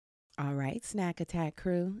All right, Snack Attack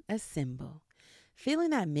crew, assemble. Feeling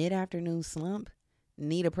that mid-afternoon slump?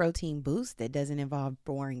 Need a protein boost that doesn't involve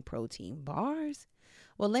boring protein bars?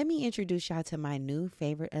 Well, let me introduce y'all to my new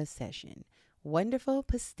favorite obsession, Wonderful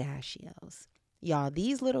Pistachios. Y'all,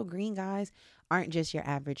 these little green guys aren't just your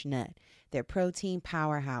average nut. They're protein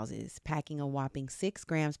powerhouses, packing a whopping 6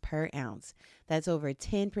 grams per ounce. That's over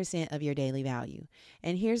 10% of your daily value.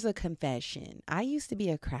 And here's a confession. I used to be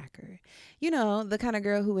a cracker. You know, the kind of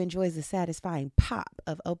girl who enjoys the satisfying pop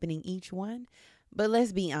of opening each one. But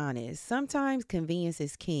let's be honest, sometimes convenience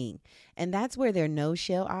is king. And that's where their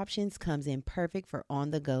no-shell options comes in perfect for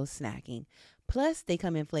on-the-go snacking. Plus, they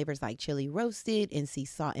come in flavors like chili roasted and sea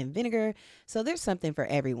salt and vinegar. So there's something for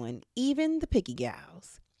everyone, even the picky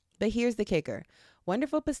gals. But here's the kicker.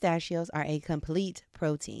 Wonderful Pistachios are a complete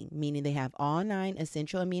protein, meaning they have all 9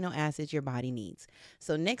 essential amino acids your body needs.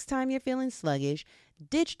 So next time you're feeling sluggish,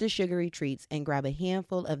 ditch the sugary treats and grab a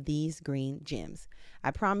handful of these green gems.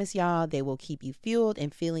 I promise y'all they will keep you fueled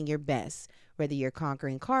and feeling your best, whether you're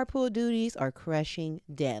conquering carpool duties or crushing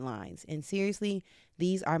deadlines. And seriously,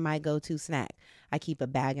 these are my go-to snack. I keep a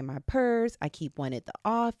bag in my purse. I keep one at the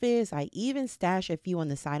office. I even stash a few on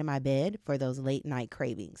the side of my bed for those late night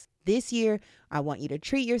cravings. This year, I want you to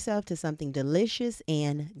treat yourself to something delicious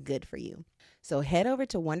and good for you. So head over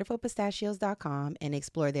to wonderfulpistachios.com and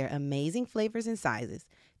explore their amazing flavors and sizes.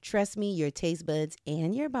 Trust me, your taste buds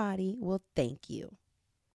and your body will thank you.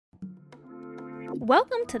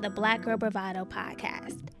 Welcome to the Black Girl Bravado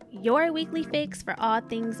podcast, your weekly fix for all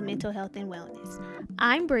things mental health and wellness.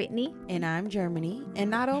 I'm Brittany. And I'm Germany.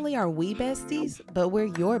 And not only are we besties, but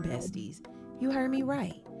we're your besties. You heard me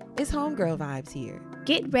right. It's homegirl vibes here.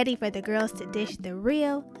 Get ready for the girls to dish the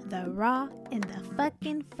real, the raw, and the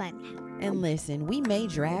fucking funny. And listen, we may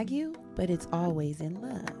drag you, but it's always in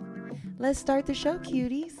love. Let's start the show,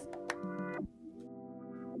 cuties.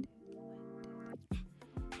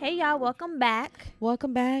 Hey y'all, welcome back.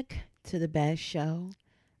 Welcome back to the best show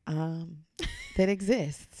that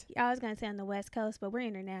exists. I was going to say on the West Coast, but we're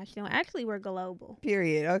international. Actually, we're global.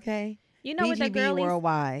 Period, okay? You know what the BGB girlies,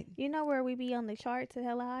 worldwide. you know where we be on the charts at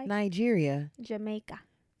hella high? Nigeria. Jamaica.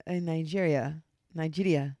 Nigeria.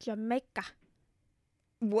 Jamaica.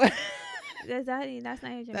 What? That's not even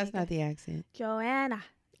Jamaica. That's not the accent. Joanna.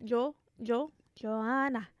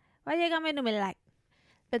 Joanna. Why you got me to me like?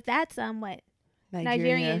 But that's what?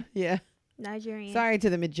 Nigerian. Yeah. Nigerian. Sorry to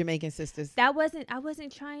the Jamaican sisters. I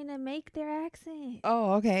wasn't trying to make their accent.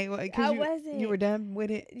 Oh, okay. Well, I wasn't. You were done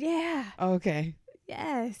with it? Yeah. Okay.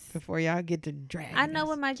 Yes. Before y'all get to drag I know us.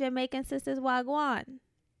 what my Jamaican sisters wagwan.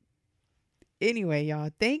 Anyway,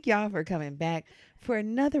 y'all, thank y'all for coming back for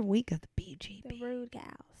another week of the BGB. The rude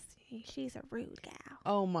gals. She's a rude gal.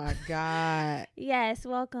 Oh my God. Yes,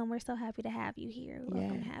 welcome. We're so happy to have you here.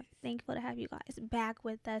 Yes. Thankful to have you guys back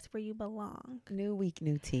with us where you belong. New week,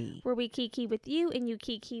 new tea. Where we kiki with you and you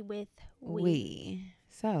kiki with we.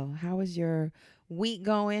 So, how is your week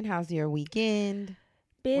going? How's your weekend?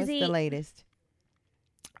 Busy. What's the latest?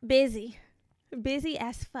 Busy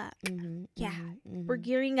as fuck. Yeah. Mm-hmm. We're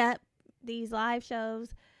gearing up these live shows.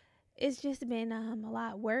 It's just been a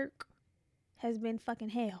lot. Work has been fucking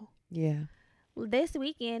hell. Yeah. This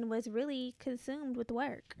weekend was really consumed with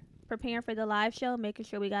work, preparing for the live show, making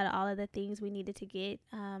sure we got all of the things we needed to get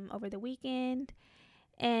over the weekend,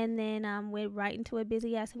 and then went right into a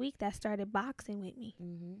busy ass week that started boxing with me.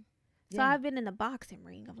 Yeah. So I've been in the boxing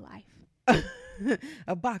ring of life.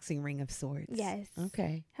 A boxing ring of sorts. Yes.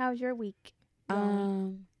 Okay. How's your week?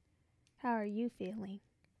 How are you feeling?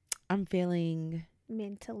 I'm feeling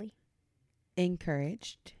mentally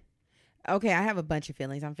encouraged. Okay, I have a bunch of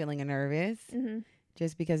feelings. I'm feeling nervous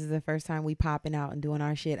just because it's the first time we popping out and doing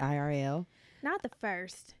our shit IRL. Not the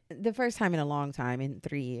first. The first time in a long time, in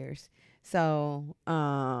 3 years. So,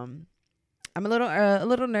 I'm a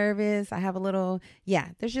little nervous. I have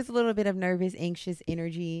there's just a little bit of nervous, anxious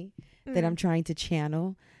energy that I'm trying to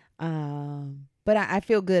channel. But I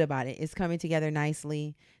feel good about it. It's coming together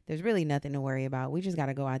nicely. There's really nothing to worry about. We just got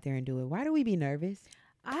to go out there and do it. Why do we be nervous?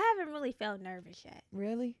 I haven't really felt nervous yet.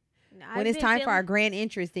 Really? No, when it's time for our grand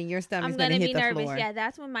entrance, then your stomach's going to hit the floor. I'm going to be nervous. Yeah,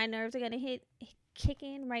 that's when my nerves are going to kick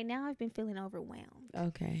in. Right now, I've been feeling overwhelmed.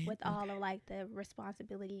 Okay. With all of like the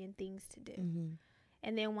responsibility and things to do. Mm-hmm.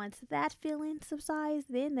 And then once that feeling subsides,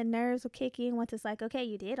 then the nerves will kick in. Once it's like, okay,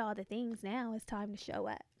 you did all the things. Now it's time to show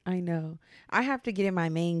up. I know. I have to get in my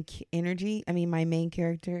main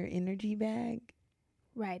character energy bag.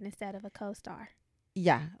 Right, instead of a co-star.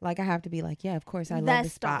 Yeah, like I have to be like, yeah, of course, I love the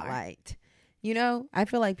spotlight. You know, I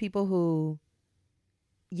feel like people who,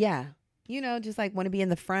 just like want to be in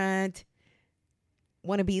the front,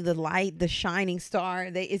 want to be the light, the shining star.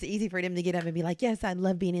 It's easy for them to get up and be like, yes, I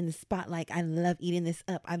love being in the spotlight. I love eating this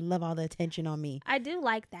up. I love all the attention on me. I do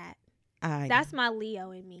like that. That's my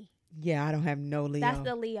Leo in me. Yeah, I don't have no Leo. That's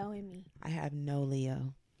the Leo in me. I have no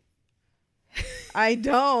Leo. I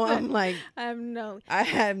don't. I'm like, I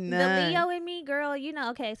have none. The Leo in me, girl,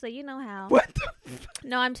 okay, so you know how. What the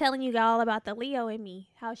No, I'm telling you all about the Leo in me,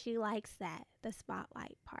 how she likes that, the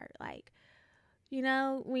spotlight part. Like,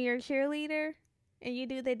 when you're a cheerleader and you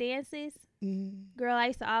do the dances, girl, I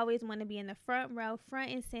used to always want to be in the front row,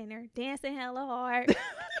 front and center, dancing hella hard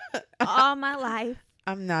all my life.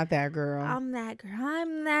 I'm not that girl. I'm that girl.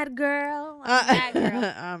 I'm that girl.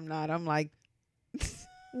 I'm not. I'm like...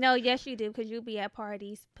 No, yes, you do, because you'll be at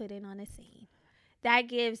parties putting on a scene. That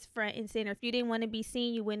gives front and center. If you didn't want to be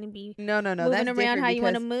seen, you wouldn't be no. moving That's around how you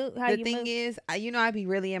want to move. The thing is, I be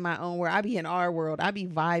really in my own world. I be in our world. I be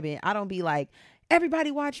vibing. I don't be like, everybody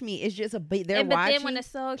watch me. It's just they're watching. But then when the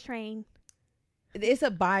Soul Train, it's a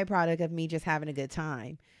byproduct of me just having a good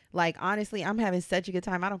time. Like, honestly, I'm having such a good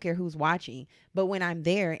time. I don't care who's watching. But when I'm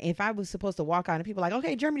there, if I was supposed to walk out and people are like,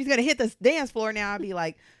 okay, Germany's going to hit the dance floor now, I'd be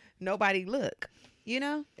like, nobody look.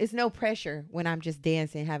 It's no pressure when I'm just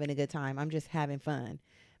dancing, having a good time. I'm just having fun.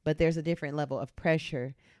 But there's a different level of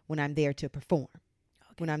pressure when I'm there to perform,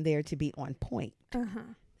 when I'm there to be on point.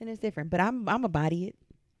 And it's different. But I'm a body it.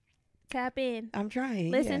 Tap in. I'm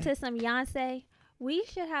trying. Listen to some Beyonce. We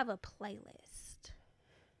should have a playlist.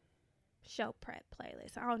 Show prep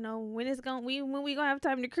playlist. I don't know when we gonna have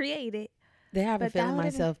time to create it. They have a Feeling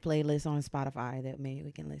Myself playlist on Spotify that maybe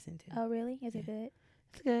we can listen to. Oh, really? Is it good?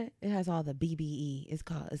 It's good. It has all the BBE.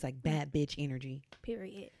 It's like bad bitch energy.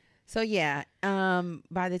 Period. So yeah,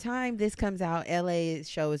 by the time this comes out, LA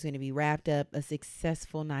show is going to be wrapped up. A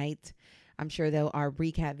successful night. I'm sure our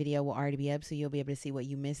recap video will already be up, so you'll be able to see what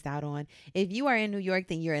you missed out on. If you are in New York,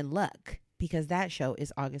 then you're in luck because that show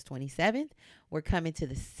is August 27th. We're coming to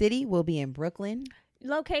the city. We'll be in Brooklyn.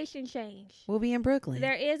 Location change. We'll be in Brooklyn.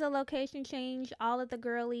 There is a location change. All of the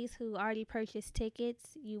girlies who already purchased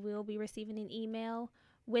tickets, you will be receiving an email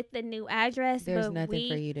with the new address. There's nothing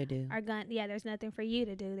for you to do. There's nothing for you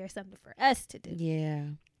to do. There's something for us to do. Yeah.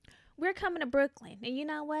 We're coming to Brooklyn. And you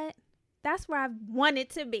know what? That's where I wanted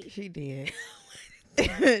to be. She did.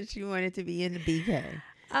 She wanted to be in the BK.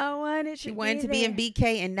 She wanted to be in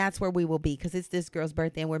BK, and that's where we will be because it's this girl's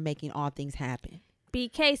birthday and we're making all things happen.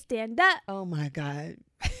 BK, stand up. Oh my God.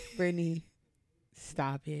 Brittany,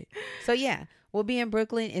 stop it. So yeah, we'll be in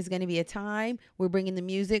Brooklyn. It's going to be a time. We're bringing the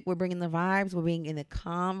music. We're bringing the vibes. We're bringing the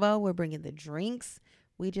convo. We're bringing the drinks.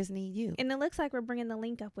 We just need you. And it looks like we're bringing the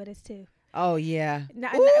link up with us too. Oh yeah. No,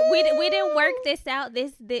 we didn't work this out.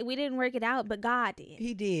 We didn't work it out, but God did.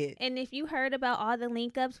 He did. And if you heard about all the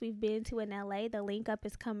link ups we've been to in LA, the link up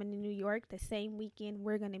is coming to New York the same weekend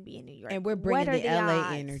we're going to be in New York. And we're bringing the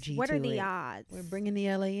LA energy. What are the odds? We're bringing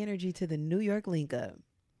the LA energy to the New York link up.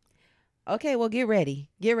 Okay, well get ready,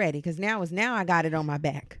 because now I got it on my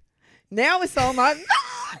back. Now it's on my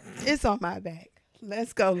back.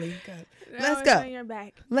 Let's go, link up. Let's go. On your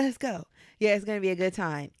back. Let's go. Yeah, it's going to be a good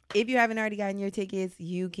time. If you haven't already gotten your tickets,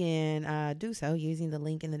 you can do so using the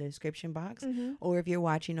link in the description box. Mm-hmm. Or if you're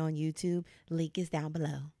watching on YouTube, link is down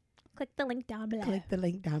below. Click the link down below. Click the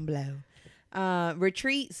link down below.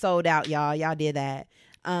 Retreat sold out, y'all. Y'all did that.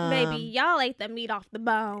 Baby, y'all ate the meat off the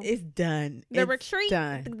bone. It's done. Retreat,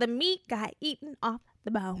 done. The meat got eaten off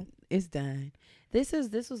the bone. It's done. This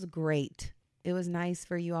was great. It was nice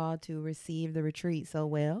for you all to receive the retreat so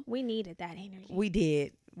well. We needed that energy. We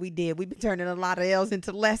did. We've been turning a lot of L's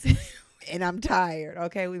into lessons, and I'm tired.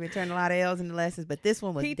 Okay, we've been turning a lot of L's into lessons, but this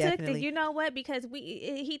one was definitely. Took it. You know what? Because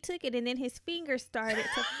he took it, and then his fingers started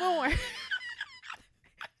to form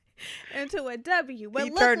into a W.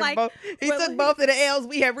 What looked like he took both of the L's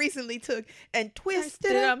we have recently took and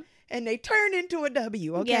twisted them. And they turned into a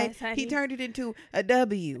W, okay? Yes, honey. He turned it into a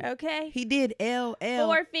W. Okay. He did L.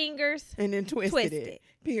 4 fingers. And then twisted it.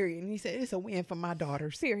 Period. And he said, it's a win for my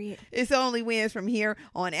daughters. Period. It's only wins from here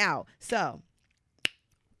on out. So.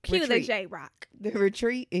 Cue the J-Rock. The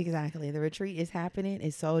retreat, exactly. The retreat is happening.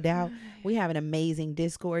 It's sold out. We have an amazing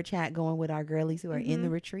Discord chat going with our girlies who are in the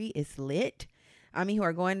retreat. It's lit. Who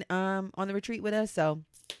are going on the retreat with us. So.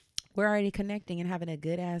 We're already connecting and having a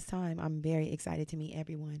good ass time. I'm very excited to meet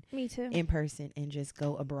everyone. Me too. In person and just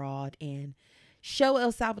go abroad and show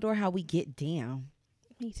El Salvador how we get down.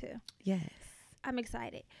 Me too. Yes. I'm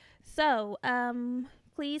excited. So,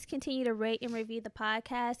 please continue to rate and review the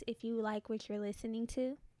podcast if you like what you're listening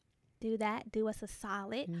to. Do that. Do us a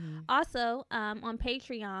solid. Mm-hmm. Also, on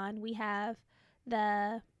Patreon, we have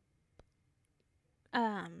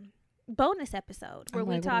bonus episode where I'm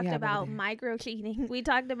we like, what do talked have over about there? micro cheating. We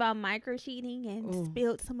talked about micro cheating and Ooh.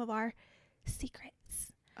 spilled some of our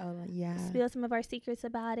secrets. Oh yeah. Spilled some of our secrets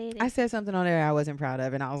about it. I said something on there I wasn't proud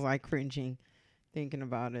of, and I was like cringing, thinking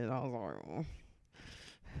about it. I was like, oh.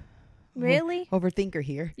 Really? Overthinker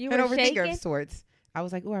here. You An were overthinker shaking? of sorts. I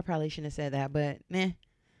was like, oh, I probably shouldn't have said that, but meh.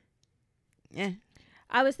 Yeah.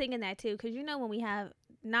 I was thinking that too, because when we have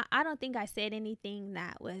I don't think I said anything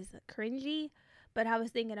that was cringy, but I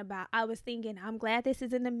was thinking I'm glad this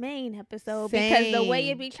is in the main episode because the way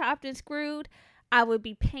Same. it be chopped and screwed, I would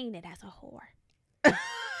be painted as a whore.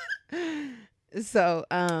 So,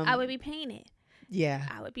 I would be painted. yeah.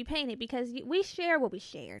 I would be painted because we share what we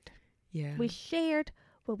shared. Yeah. We shared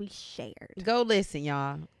what we shared. Go listen,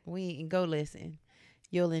 y'all. Go listen.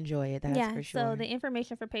 You'll enjoy it. That's for sure. So the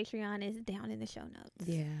information for Patreon is down in the show notes.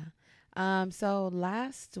 Yeah. So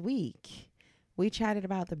last week we chatted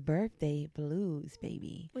about the birthday blues,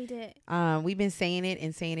 baby. We did. We've been saying it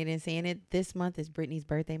and saying it and saying it. This month is Brittany's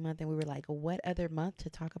birthday month, and we were like, what other month to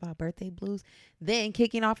talk about birthday blues? Then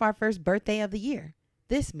kicking off our first birthday of the year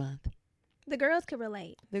this month. The girls could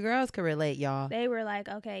relate. The girls could relate, y'all. They were like,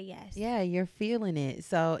 okay, yes. Yeah, you're feeling it.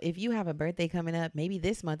 So if you have a birthday coming up, maybe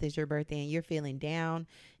this month is your birthday and you're feeling down,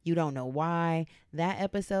 you don't know why, that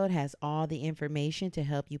episode has all the information to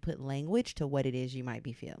help you put language to what it is you might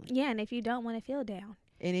be feeling. Yeah, and if you don't want to feel down,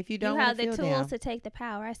 And if you don't have want to the feel tools down, to take the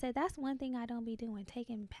power. I said that's one thing I don't be doing,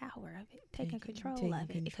 taking power of it, taking control of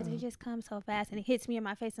it, because it just comes so fast and it hits me in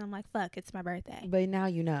my face and I'm like, fuck, it's my birthday. but now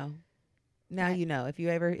you know. Now Right. you know. If you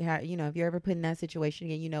ever have, if you're ever put in that situation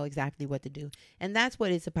again, you know exactly what to do. And that's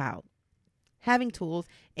what it's about. Having tools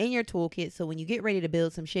in your toolkit so when you get ready to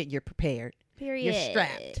build some shit, you're prepared. Period. You're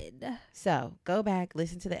strapped. So go back,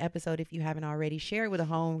 listen to the episode if you haven't already. Share it with a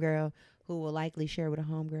homegirl who will likely share with a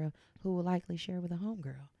homegirl who will likely share with a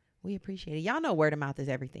homegirl. We appreciate it. Y'all know word of mouth is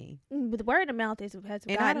everything. But word of mouth has And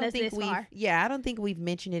I gotten don't us think this far. I don't think we've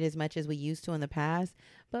mentioned it as much as we used to in the past,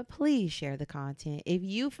 but please share the content. If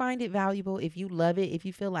you find it valuable, if you love it, if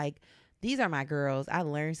you feel like these are my girls, I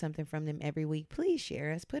learn something from them every week, please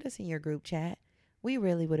share us. Put us in your group chat. We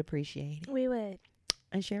really would appreciate it. We would.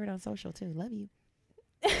 And share it on social too. Love you.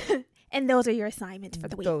 And those are your assignments for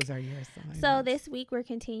the week. Those are your assignments. So this week we're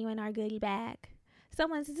continuing our goodie bag.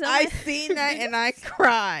 Someone I seen that and I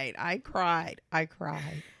cried. I cried.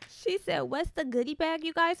 She said, "What's the goodie bag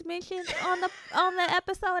you guys mentioned on the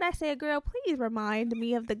episode?" I said, "Girl, please remind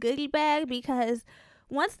me of the goodie bag because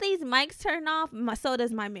once these mics turn off, so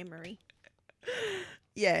does my memory."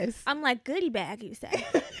 Yes. I'm like, "Goodie bag," you say,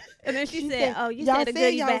 and then she said, "Oh, you y'all said a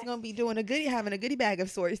goodie y'all bag." was gonna be doing having a goodie bag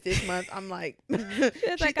of sorts this month. I'm like,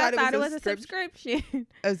 It's like I thought it was a subscription.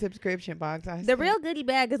 A subscription box. The real goodie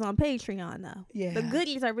bag is on Patreon though. Yeah. The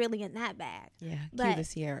goodies are really in that bag. Yeah. But Cue the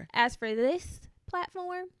Sierra. As for this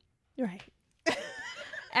platform, right.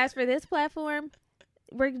 As for this platform,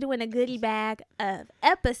 we're doing a goodie bag of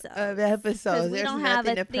episodes. 'Cause we There's don't have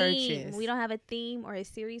nothing a to theme. purchase. We don't have a theme or a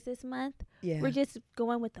series this month. Yeah. We're just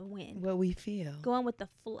going with the wind. what we feel. Going with the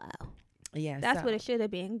flow. Yeah. That's what it should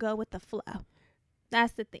have been. Go with the flow.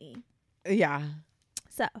 That's the theme. Yeah.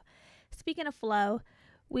 So, speaking of flow,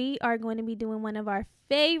 we are going to be doing one of our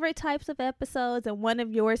favorite types of episodes and one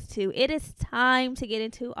of yours too. It is time to get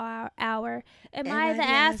into our Am I the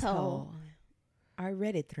Asshole? Our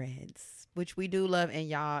Reddit threads, which we do love, and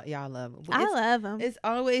y'all love. I love them. It's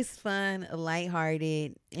always fun,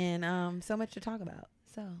 lighthearted, and so much to talk about.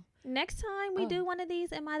 So Next time we do one of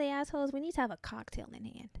these Am I the Assholes, we need to have a cocktail in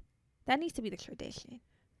hand. That needs to be the tradition.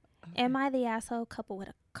 okay, Am I the Asshole coupled with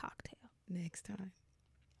a cocktail? next time.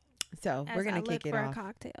 So As we're gonna I kick look it for off. a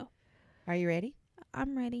cocktail. Are you ready?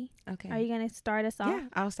 I'm ready. Okay. Are you going to start us off? Yeah,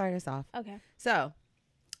 I'll start us off. Okay. So,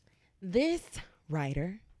 this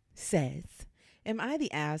writer says, am I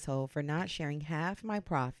the asshole for not sharing half my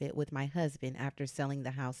profit with my husband after selling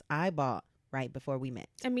the house I bought right before we met?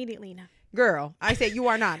 Immediately no. Girl, I said you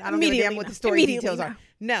are not. I don't give a damn what the story details are.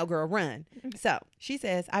 No, girl, run. So, she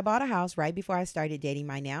says, I bought a house right before I started dating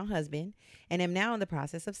my now husband and am now in the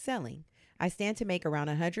process of selling. I stand to make around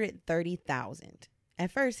 $130,000. At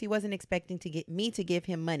first, he wasn't expecting to get me to give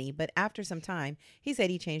him money, but after some time, he said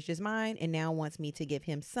he changed his mind and now wants me to give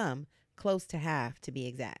him some, close to half to be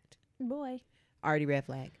exact. Boy. Already red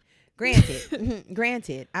flag.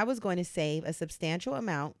 Granted, I was going to save a substantial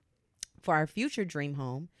amount for our future dream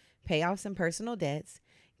home, pay off some personal debts,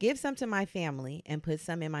 give some to my family, and put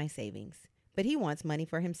some in my savings. But he wants money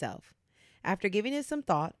for himself. After giving it some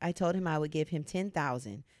thought, I told him I would give him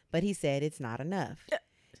 $10,000, but he said it's not enough.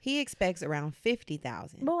 He expects around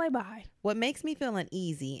 $50,000. Boy, bye. What makes me feel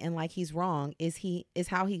uneasy and like he's wrong is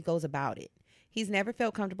how he goes about it. He's never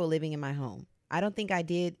felt comfortable living in my home. I don't think I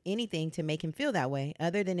did anything to make him feel that way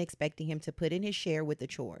other than expecting him to put in his share with the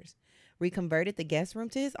chores. We converted the guest room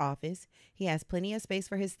to his office. He has plenty of space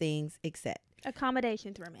for his things, except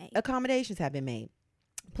Accommodations were made. accommodations have been made.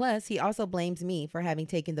 Plus, he also blames me for having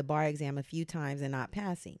taken the bar exam a few times and not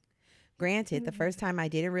passing. Granted, the first time I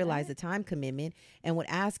didn't realize the time commitment and would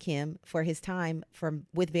ask him for his time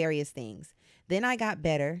with various things. Then I got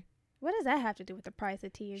better. What does that have to do with the price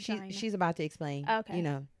of tea in China? She's about to explain. Okay. You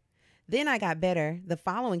know. Then I got better the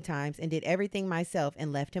following times and did everything myself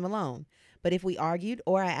and left him alone. But if we argued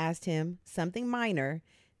or I asked him something minor,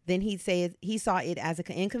 then he'd say he saw it as an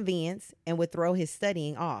inconvenience and would throw his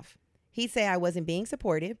studying off. He'd say I wasn't being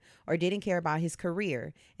supportive or didn't care about his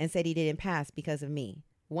career and said he didn't pass because of me.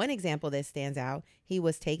 One example that stands out, he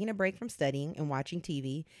was taking a break from studying and watching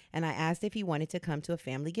TV, and I asked if he wanted to come to a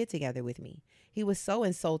family get-together with me. He was so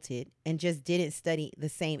insulted and just didn't study the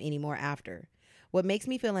same anymore after. What makes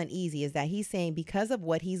me feel uneasy is that he's saying because of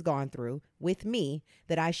what he's gone through with me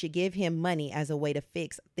that I should give him money as a way to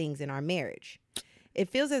fix things in our marriage. It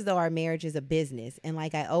feels as though our marriage is a business and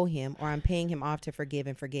like I owe him or I'm paying him off to forgive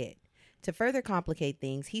and forget. To further complicate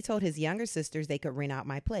things, he told his younger sisters they could rent out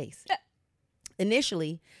my place.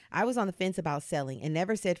 Initially, I was on the fence about selling and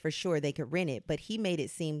never said for sure they could rent it, but he made it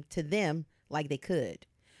seem to them like they could.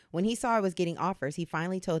 When he saw I was getting offers, he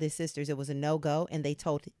finally told his sisters it was a no-go, and they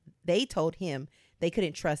told him they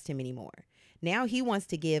couldn't trust him anymore. Now he wants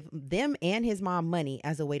to give them and his mom money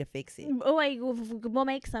as a way to fix it. Oh, wait, we'll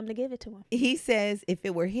make some to give it to him. He says if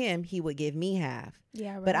it were him, he would give me half.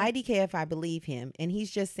 Yeah, right. But IDK if I believe him, and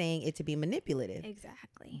he's just saying it to be manipulative.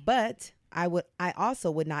 Exactly. But I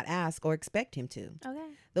also would not ask or expect him to. Okay.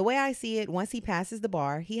 The way I see it, once he passes the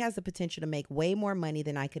bar, he has the potential to make way more money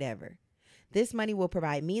than I could ever. This money will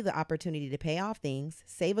provide me the opportunity to pay off things,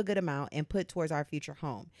 save a good amount, and put towards our future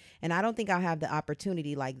home. And I don't think I'll have an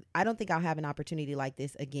opportunity like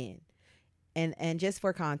this again. And just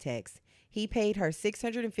for context, he paid her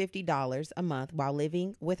 $650 a month while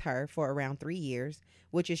living with her for around 3 years,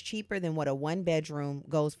 which is cheaper than what a 1-bedroom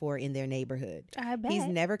goes for in their neighborhood. I bet. He's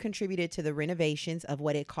never contributed to the renovations of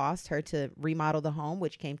what it cost her to remodel the home,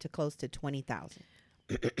 which came to close to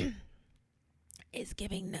 $20,000. It's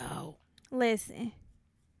giving no. Listen,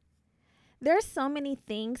 there's so many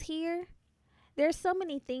things here. First,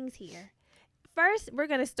 we're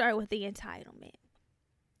going to start with the entitlement.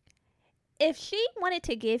 If she wanted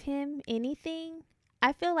to give him anything,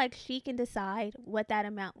 I feel like she can decide what that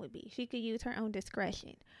amount would be. She could use her own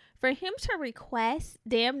discretion. For him to request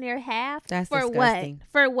damn near half, that's for disgusting. What?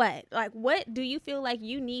 For what? Like, what do you feel like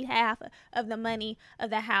you need half of the money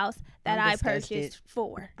of the house that I purchased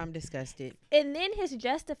for? I'm disgusted. And then his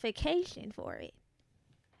justification for it.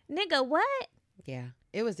 Nigga, what? Yeah,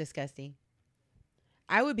 it was disgusting.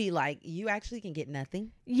 I would be like, you actually can get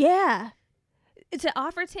nothing? Yeah. To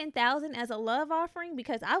offer $10,000 as a love offering,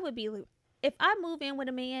 because I would be, if I move in with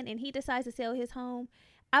a man and he decides to sell his home,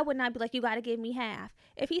 I would not be like, you got to give me half.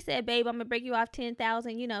 If he said, babe, I'm going to break you off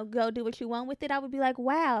 $10,000, go do what you want with it, I would be like,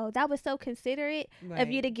 wow, that was so considerate of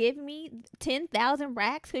you to give me 10,000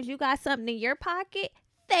 racks because you got something in your pocket.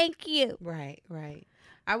 Thank you. Right.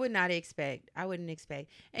 I wouldn't expect.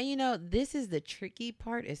 And this is the tricky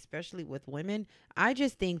part, especially with women. I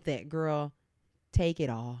just think that, girl, take it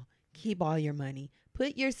all. Keep all your money.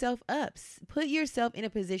 Put yourself up. Put yourself in a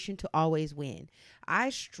position to always win. I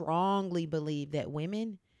strongly believe that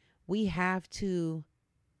women, we have to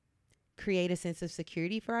create a sense of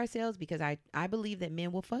security for ourselves because I believe that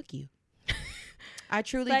men will fuck you. I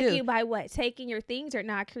truly do. Fuck you by what? Taking your things or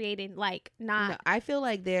not creating, not. No, I feel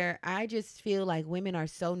like I just feel like women are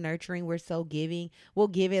so nurturing. We're so giving. We'll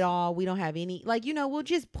give it all. We don't have any, we'll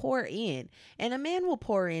just pour in. And a man will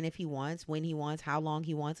pour in if he wants, when he wants, how long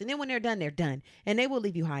he wants. And then when they're done, they're done. And they will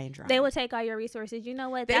leave you high and dry. They will take all your resources. You know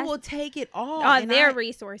what? They will take it all. Their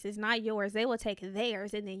resources, not yours. They will take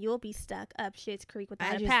theirs. And then you'll be stuck up Shit's Creek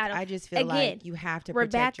without a paddle. I just feel like you have to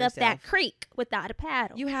protect yourself. We're back up that creek without a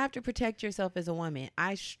paddle. You have to protect yourself as a woman.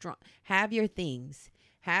 Have your things.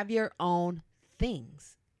 Have your own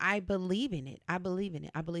things. I believe in it. I'm going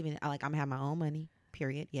to have my own money,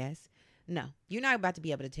 period. Yes. No. You're not about to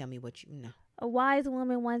be able to tell me what you know. A wise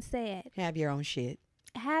woman once said, have your own shit.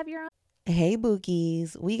 Have your own. Hey,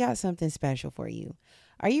 Bookies. We got something special for you.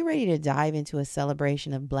 Are you ready to dive into a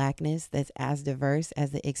celebration of Blackness that's as diverse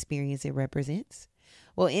as the experience it represents?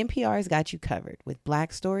 Well, NPR's got you covered with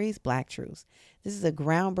Black Stories, Black Truths. This is a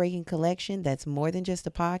groundbreaking collection that's more than just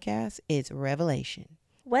a podcast. It's revelation.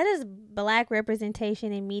 What does Black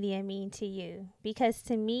representation in media mean to you? Because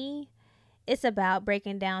to me, it's about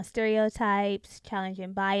breaking down stereotypes,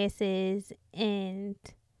 challenging biases, and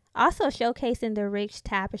Also showcasing the rich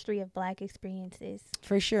tapestry of Black experiences.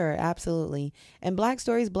 For sure, absolutely. And Black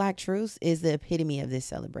Stories, Black Truths is the epitome of this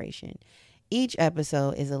celebration. Each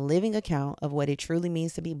episode is a living account of what it truly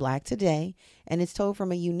means to be Black today, and it's told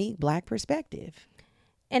from a unique Black perspective.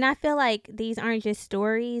 And I feel like these aren't just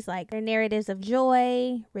stories, like they're narratives of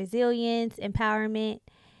joy, resilience, empowerment,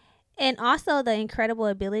 and also the incredible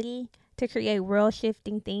ability to create world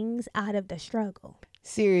shifting things out of the struggle.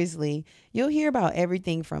 Seriously, you'll hear about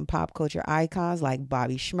everything from pop culture icons like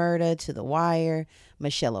Bobby Shmurda to The Wire,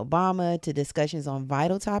 Michelle Obama, to discussions on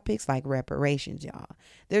vital topics like reparations, y'all.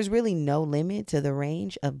 There's really no limit to the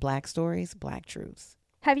range of Black stories, Black truths.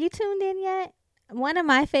 Have you tuned in yet? One of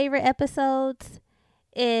my favorite episodes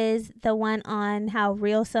is the one on how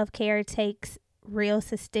real self-care takes real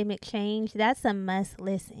systemic change. That's a must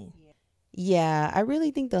listen. Yeah, I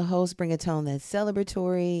really think the hosts bring a tone that's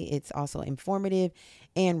celebratory. It's also informative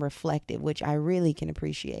and reflective, which I really can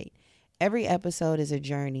appreciate. Every episode is a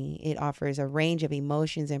journey. It offers a range of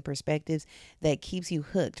emotions and perspectives that keeps you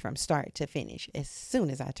hooked from start to finish. As soon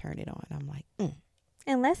as I turn it on, I'm like,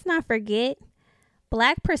 And let's not forget,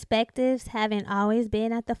 Black perspectives haven't always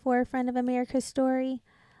been at the forefront of America's story,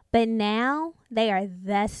 but now they are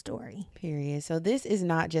the story. Period. So this is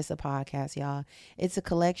not just a podcast, y'all. It's a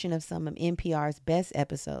collection of some of NPR's best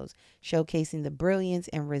episodes, showcasing the brilliance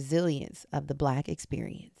and resilience of the Black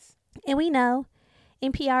experience. And we know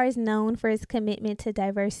NPR is known for its commitment to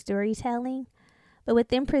diverse storytelling, but with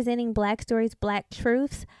them presenting Black stories, Black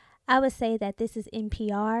truths, I would say that this is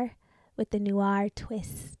NPR with the noir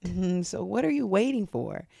twist. So what are you waiting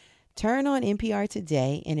for? Turn on NPR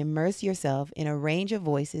today and immerse yourself in a range of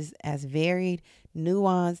voices as varied,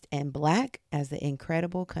 nuanced, and Black as the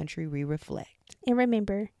incredible country we reflect. And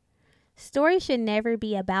remember, stories should never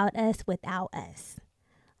be about us without us.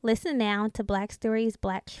 Listen now to Black Stories,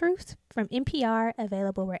 Black Truths from NPR,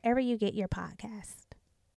 available wherever you get your podcast.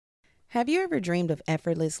 Have you ever dreamed of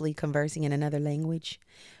effortlessly conversing in another language?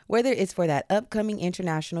 Whether it's for that upcoming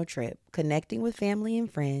international trip, connecting with family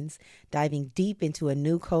and friends, diving deep into a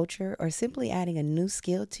new culture, or simply adding a new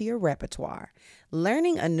skill to your repertoire,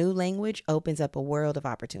 learning a new language opens up a world of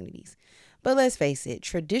opportunities. But let's face it,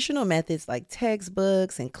 traditional methods like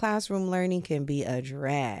textbooks and classroom learning can be a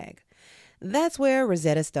drag. That's where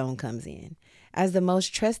Rosetta Stone comes in. As the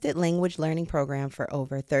most trusted language learning program for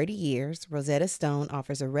over 30 years, Rosetta Stone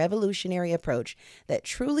offers a revolutionary approach that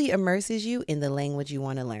truly immerses you in the language you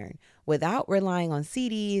want to learn without relying on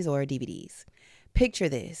CDs or DVDs. Picture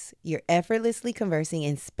this. You're effortlessly conversing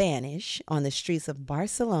in Spanish on the streets of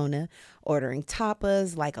Barcelona, ordering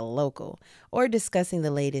tapas like a local, or discussing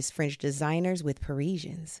the latest French designers with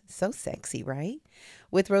Parisians. So sexy, right?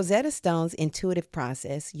 With Rosetta Stone's intuitive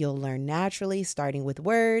process, you'll learn naturally, starting with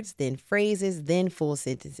words, then phrases, then full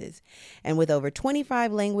sentences. And with over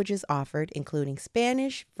 25 languages offered, including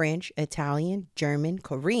Spanish, French, Italian, German,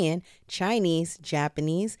 Korean, Chinese,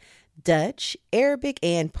 Japanese, Dutch, Arabic,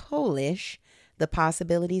 and Polish, the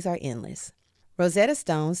possibilities are endless. Rosetta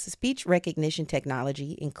Stone's speech recognition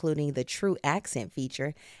technology, including the True Accent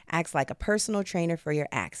feature, acts like a personal trainer for your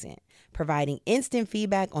accent, providing instant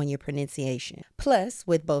feedback on your pronunciation. Plus,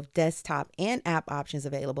 with both desktop and app options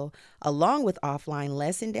available, along with offline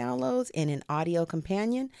lesson downloads and an audio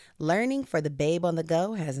companion, learning for the babe on the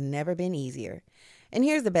go has never been easier. And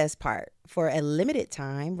here's the best part. For a limited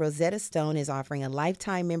time, Rosetta Stone is offering a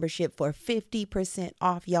lifetime membership for 50%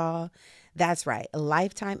 off, y'all. That's right, a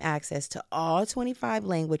lifetime access to all 25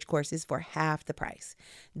 language courses for half the price.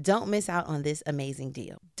 Don't miss out on this amazing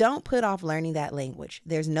deal. Don't put off learning that language.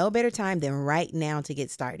 There's no better time than right now to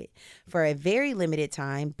get started. For a very limited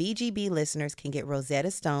time, BGB listeners can get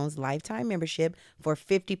Rosetta Stone's lifetime membership for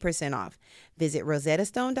 50% off. Visit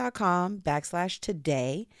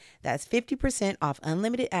rosettastone.com/today. That's 50% off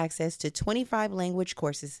unlimited access to 25 language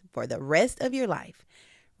courses for the rest of your life.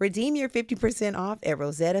 Redeem your 50% off at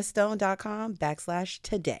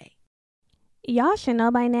rosettastone.com/today. Y'all should know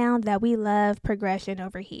by now that we love progression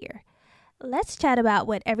over here. Let's chat about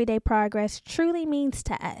what everyday progress truly means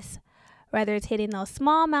to us. Whether it's hitting those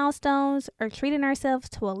small milestones or treating ourselves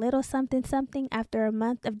to a little something after a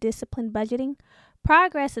month of disciplined budgeting,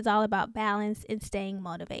 progress is all about balance and staying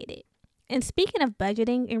motivated. And speaking of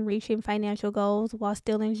budgeting and reaching financial goals while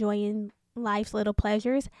still enjoying life's little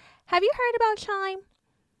pleasures, have you heard about Chime?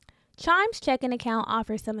 Chime's checking account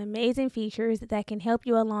offers some amazing features that can help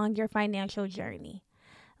you along your financial journey.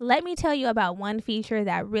 Let me tell you about one feature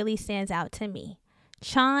that really stands out to me.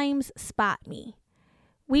 Chime's Spot Me.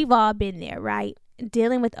 We've all been there, right?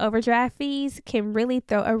 Dealing with overdraft fees can really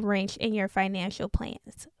throw a wrench in your financial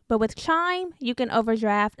plans. But with Chime, you can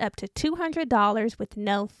overdraft up to $200 with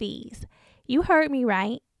no fees. You heard me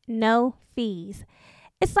right. no fees.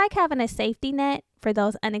 It's like having a safety net for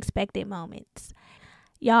those unexpected moments.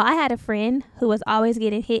 Y'all, I had a friend who was always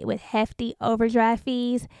getting hit with hefty overdraft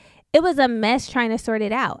fees. It was a mess trying to sort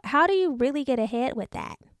it out. How do you really get ahead with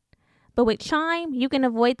that? But with Chime, you can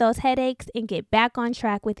avoid those headaches and get back on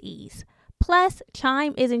track with ease. Plus,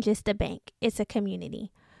 Chime isn't just a bank, it's a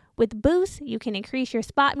community. With Boost, you can increase your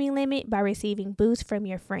SpotMe limit by receiving boosts from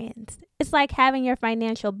your friends. It's like having your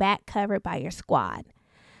financial back covered by your squad.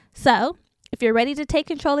 So, if you're ready to take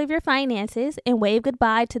control of your finances and wave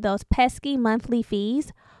goodbye to those pesky monthly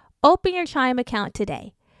fees, open your Chime account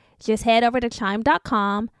today. Just head over to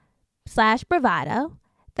chime.com/bravado.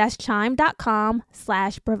 That's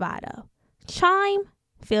chime.com/bravado. Chime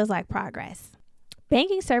feels like progress.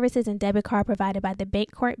 Banking services and debit card provided by the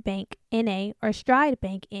Bancorp Bank, N.A. or Stride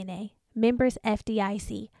Bank, N.A. Members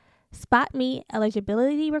FDIC. SpotMe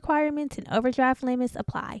eligibility requirements and overdraft limits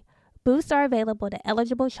apply. Boosts are available to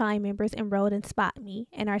eligible Chime members enrolled in SpotMe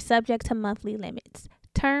and are subject to monthly limits.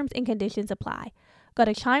 Terms and conditions apply. Go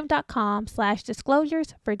to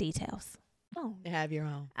chime.com/disclosures for details. Oh, Have your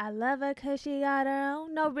own. I love her because she got her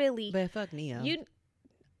own. No, really. But fuck Neo.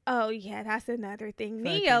 Oh, yeah, that's another thing.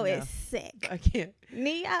 Fucking Neo no. is sick. I can't.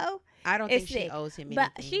 Neo I don't is think she sick. owes him anything.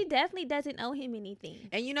 But she definitely doesn't owe him anything.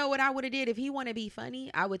 And you know what I would have did if he want to be funny?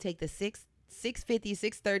 I would take the $650,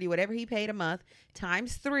 $630, whatever he paid a month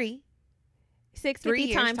times 3. 650 3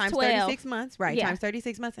 years times times 12. 36 months, right? Yeah. Times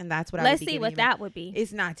 36 months, and that's what I would Let's be see giving what him. that would be.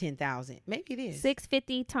 It's not 10,000. Maybe it is.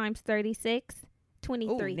 650 times 36, Ooh,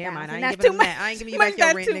 23,000. never mind. I ain't That's giving too him much. that. I ain't giving you back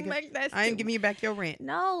your rent, nigga. That's I ain't too giving you back your rent.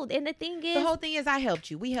 No, and the thing is, The whole thing is I helped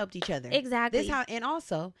you. We helped each other. exactly. This how, and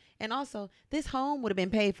also, this home would have been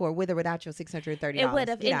paid for with or without your $630. It would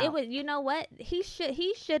have. Get It out. would. You know what? He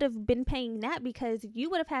should have been paying that because you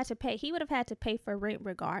would have had to pay. He would have had to pay for rent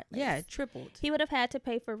regardless. Yeah, it tripled. He would have had to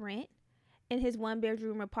pay for rent in his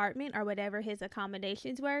 1-bedroom apartment or whatever his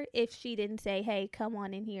accommodations were if she didn't say, "Hey, come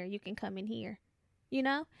on in here. You can come in here." You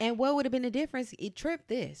know? And what would have been the difference? Trip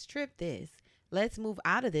this. Let's move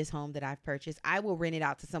out of this home that I've purchased. I will rent it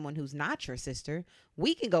out to someone who's not your sister.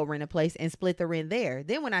 We can go rent a place and split the rent there.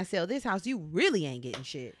 Then when I sell this house, you really ain't getting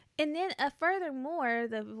shit. And then furthermore,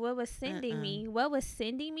 what was sending me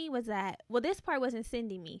was that, well, this part wasn't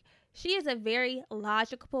sending me. She is a very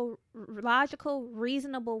logical,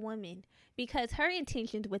 reasonable woman because her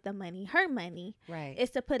intentions with the money, her money, Right. is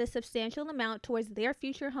to put a substantial amount towards their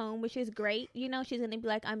future home, which is great. You know, she's going to be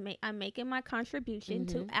like, I'm making my contribution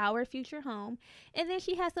to our future home. And then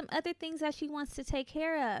she has some other things that she wants to take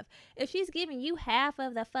care of. If she's giving you half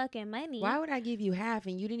of the fucking money. Why would I give you half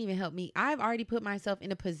and you didn't even help me? I've already put myself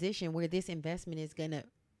in a position where this investment is going to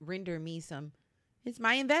render me it's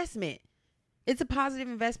my investment. It's a positive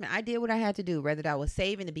investment. I did what I had to do, whether that was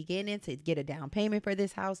save in the beginning to get a down payment for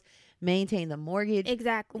this house, maintain the mortgage,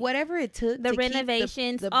 Exactly. whatever it took, The to keep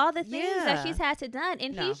renovations, all the things that Yeah. she's had to done.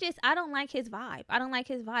 And No. he's just, I don't like his vibe. I don't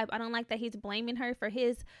like that he's blaming her for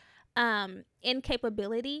his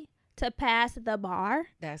incapability to pass the bar.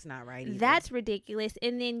 That's not right either. That's ridiculous.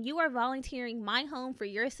 And then you are volunteering my home for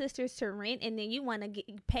your sisters to rent, and then you want to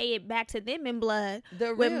pay it back to them in blood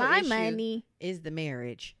the with real my issue money. is the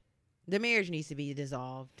marriage. The marriage needs to be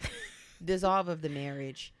dissolved. Dissolve of the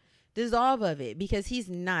marriage. Dissolve of it, because he's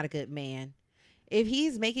not a good man. If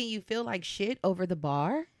he's making you feel like shit over the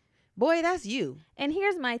bar, boy, that's you. And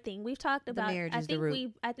here's my thing. We've talked The about, marriage is the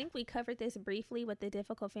root. I think we covered this briefly with the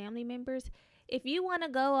difficult family members. If you want to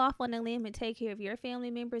go off on a limb and take care of your family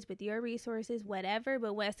members with your resources, whatever,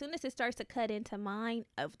 but as soon as it starts to cut into mine,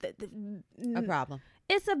 of A problem.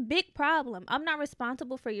 it's a big problem. I'm not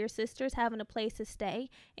responsible for your sisters having a place to stay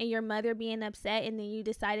and your mother being upset, and then you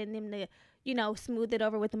decided them to, you know, smooth it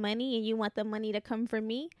over with money, and you want the money to come from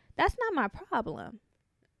me. That's not my problem.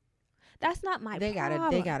 That's not my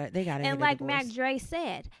problem. They got it. And like Mac Dre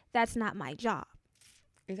said, that's not my job.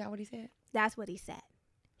 Is that what he said? That's what he said.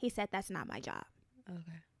 He said, that's not my job.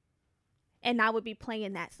 Okay. And I would be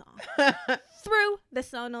playing that song through the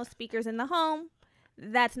Sonos speakers in the home.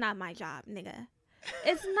 That's not my job, nigga.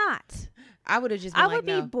 It's not. I would have just been I like, would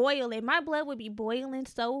be no. boiling. My blood would be boiling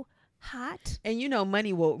so hot. And you know,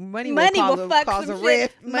 money will fuck cause some a shit.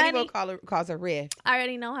 rift. Money- Money will cause a rift. I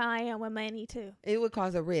already know how I am with money too. It would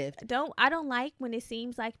cause a rift. I don't like when it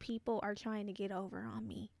seems like people are trying to get over on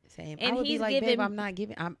me. Same. And I would be he's like, babe, giving- I'm not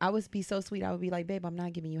giving. I would be so sweet. I would be like, babe, I'm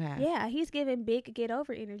not giving you half. Yeah, he's giving big get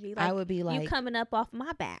over energy. Like, I would be like, you coming up off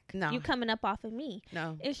my back. No. You coming up off of me.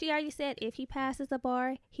 no. And she already said if he passes the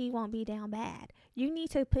bar, he won't be down bad. You need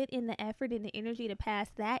to put in the effort and the energy to pass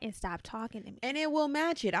that and stop talking to me. And it will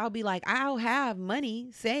match it. I'll be like, I'll have money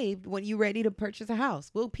saved when you're ready to purchase a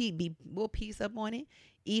house. We'll piece up on it,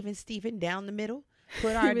 even Steven down the middle.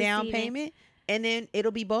 put our down Receiving. payment, and then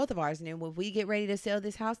it'll be both of ours. And then when we get ready to sell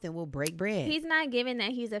this house, then we'll break bread. He's not giving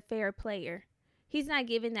that he's a fair player. He's not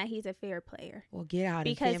giving that he's a fair player. Well, get out and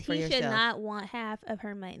Because fend for he yourself. should not want half of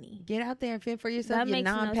her money. Get out there and fend for yourself. That You're makes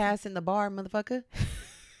no non-passing the bar, motherfucker.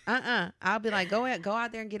 I'll be like, go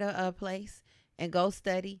out there and get a place and go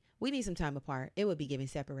study. We need some time apart. It would be giving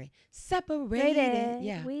separated.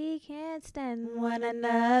 Yeah. We can't stand one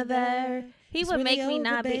another. He It's would really make me over,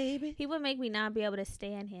 not be. baby. He would make me not be able to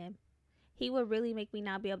stand him. He would really make me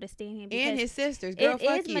not be able to stand him. Because And his sisters. Girl, it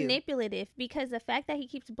fuck is you. manipulative, because the fact that he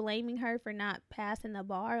keeps blaming her for not passing the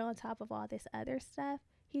bar on top of all this other stuff,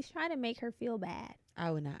 he's trying to make her feel bad. I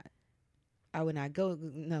would not go.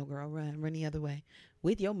 No, girl, run the other way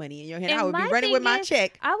with your money in your hand. And I would be my running thing with my is,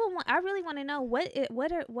 check. I really want to know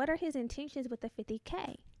what are his intentions with the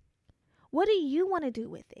 $50K? What do you want to do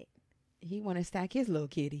with it? He want to stack his little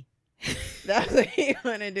kitty. That's what he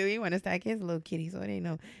want to do. He want to stack his little kitty, so they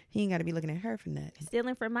know he ain't got to be looking at her for nothing.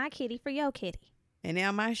 Stealing from my kitty for your kitty. And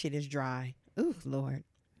now my shit is dry. Ooh, Lord.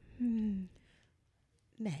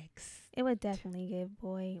 Next. It would definitely give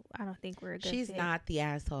boy. I don't think we're a good She's fit. not the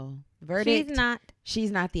asshole. Verdict. She's not. She's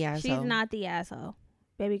not the asshole. She's not the asshole.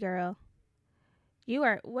 Baby girl. You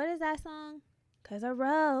are. What is that song? 'Cause a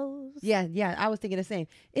rose. Yeah. I was thinking the same.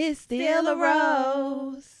 It's still a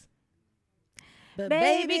rose. But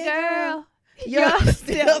Baby girl. you're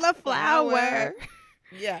still a flower.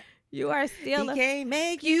 Yeah. You are still He a. can't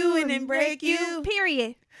make you and then break you.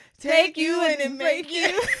 Period. Take you and then break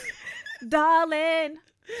you. Darling.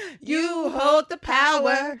 You hold the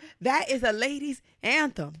power. That is a lady's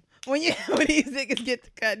anthem. When these niggas get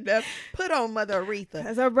to cutting up, put on Mother Aretha.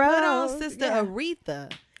 'Cause a rose. Put on Sister Yeah.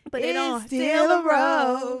 Aretha. Put it on. Still a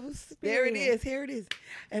rose. There it Period. is. Here it is.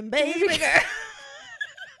 And baby girl.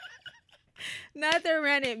 Nothing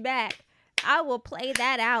running back. I will play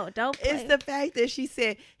that out. Don't play. It's the fact that she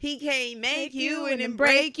said he can't make you and then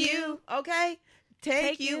break you. Okay?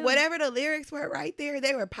 Take you. Whatever the lyrics were right there,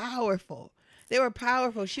 they were powerful. They were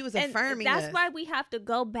powerful. She was affirming that's us. why we have to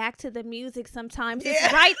go back to the music sometimes. Yeah.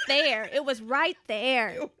 It's right there. It was right there.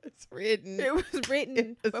 It was written. It was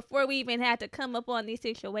written before we even had to come up on these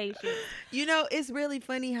situations. You know, it's really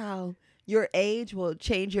funny how your age will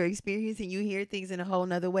change your experience and you hear things in a whole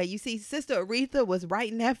nother way. You see, Sister Aretha was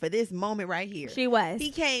writing that for this moment right here. She was.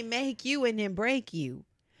 He can't make you and then break you.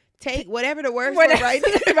 Take whatever the words were right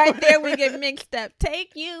there. Right there we get mixed up.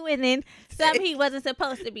 Take you and then something he wasn't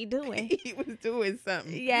supposed to be doing. He was doing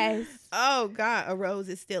something. Yes. Oh, God. A rose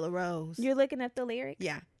is still a rose. You're looking up the lyrics?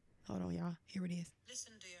 Yeah. Hold on, y'all. Here it is.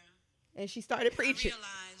 Listen, dear. And she started preaching. I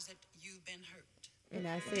realize that you've been hurt And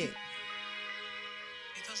that's it.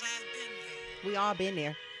 because I've been there. We all been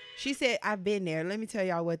there. She said, I've been there. Let me tell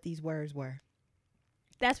y'all what these words were.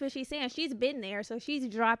 That's what she's saying. She's been there. So she's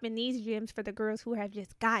dropping these gems for the girls who have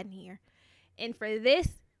just gotten here. And for this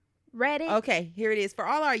Reddit. Okay, here it is. For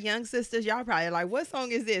all our young sisters, y'all probably like, what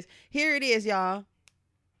song is this? Here it is, y'all.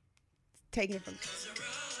 Taking it from...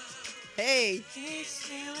 Hey.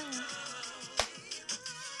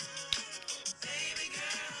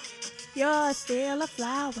 You're still a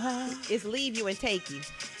flower. It's leave you and take you.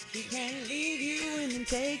 He can't leave you and then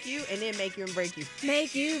take you and then make you and break you.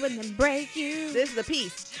 Make you and then break you. This is the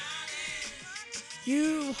piece.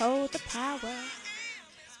 You hold the power.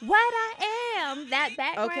 What I am, that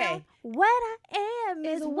background. Okay. What I am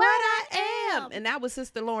is what I am. And that was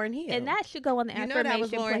Sister Lauryn Hill. And that should go on the you know affirmation that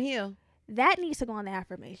was Lauryn play- Hill. That needs to go on the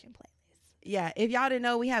affirmation playlist. Yeah, if y'all didn't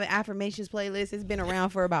know, we have an affirmations playlist. It's been around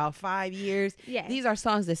for about 5 years. Yes. These are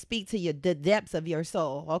songs that speak to you, the depths of your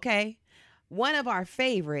soul, okay? One of our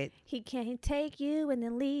favorite, He can't take you and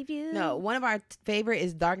then leave you. no, one of our favorite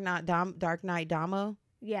is Dark Knight Damo.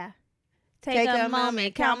 Yeah. Take a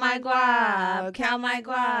moment, count my guap, count my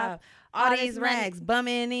guap. All these rags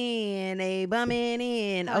bumming in, they bumming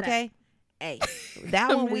in, Hold okay? Hey, that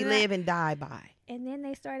one we Remember that? live and die by. And then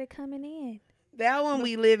they started coming in. That one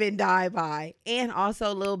we live and die by. And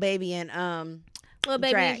also Lil Baby and Little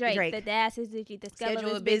baby and Drake. Drake. The dash is digi. The schedule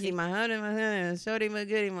Schedule is busy. busy. My honey, shorty, my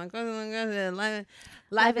goodie, my cousin,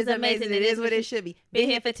 life is amazing. It is what it should be. Been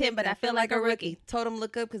here for 10, but I feel like a rookie. Told him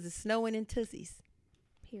look up because it's snowing in Tussies.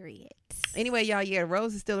 Period. Anyway, y'all, yeah,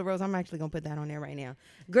 Rose is still a rose. I'm actually going to put that on there right now.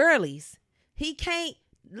 Girlies, he can't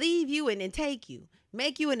leave you and then take you,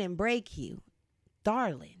 make you and then break you.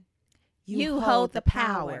 Darling, You hold the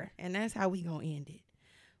power. And that's how we going to end it.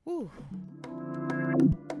 Woo.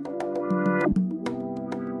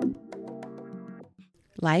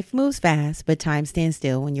 Life moves fast, but time stands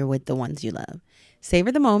still when you're with the ones you love.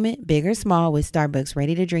 Savor the moment, big or small, with Starbucks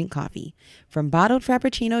ready-to-drink coffee. From bottled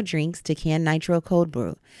Frappuccino drinks to canned Nitro Cold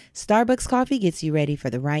Brew, Starbucks coffee gets you ready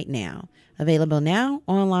for the right now. Available now,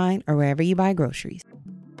 online, or wherever you buy groceries.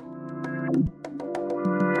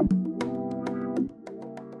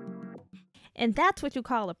 And that's what you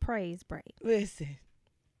call a praise break. Listen.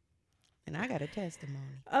 And I got a testimony.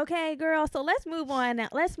 Okay, girl. So let's move on now.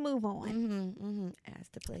 Let's move on As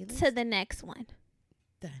the playlist. to the next one.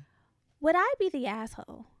 Done. Would I be the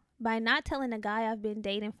asshole by not telling a guy I've been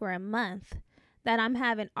dating for a month that I'm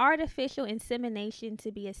having artificial insemination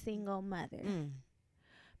to be a single mother?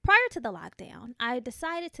 Prior to the lockdown, I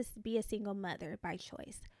decided to be a single mother by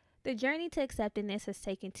choice. The journey to accepting this has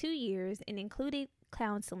taken 2 years and included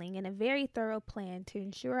counseling and a very thorough plan to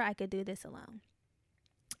ensure I could do this alone.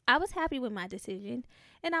 I was happy with my decision,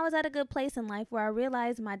 and I was at a good place in life where I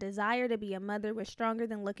realized my desire to be a mother was stronger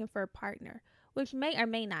than looking for a partner, which may or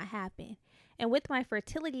may not happen. And with my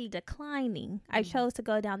fertility declining, I chose to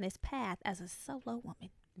go down this path as a solo woman.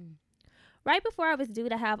 Right before I was due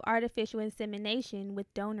to have artificial insemination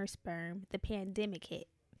with donor sperm, the pandemic hit,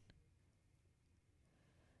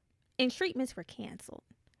 and treatments were canceled.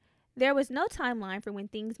 There was no timeline for when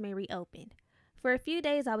things may reopen. For a few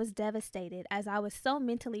days, I was devastated as I was so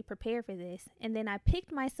mentally prepared for this, and then I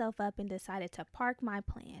picked myself up and decided to park my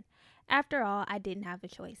plan. After all, I didn't have a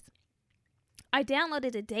choice. I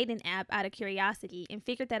downloaded a dating app out of curiosity and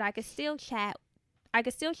figured that I could still chat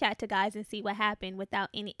to guys and see what happened without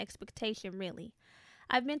any expectation, really.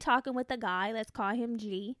 I've been talking with a guy, let's call him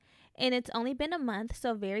G, and it's only been a month,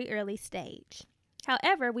 so very early stage.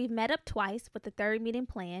 However, we've met up twice with the third meeting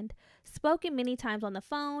planned, spoken many times on the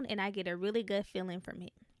phone, and I get a really good feeling from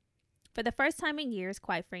him. For the first time in years,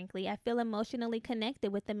 quite frankly, I feel emotionally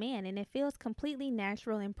connected with the man, and it feels completely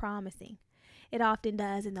natural and promising. It often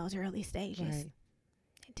does in those early stages. Right.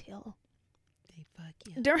 Until They fuck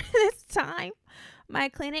you. during this time, my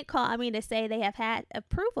clinic called me to say they have had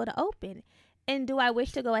approval to open, and do I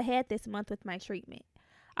wish to go ahead this month with my treatment.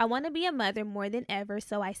 I want to be a mother more than ever,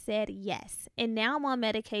 so I said yes. And now I'm on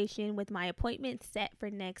medication with my appointment set for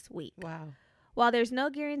next week. Wow. While there's no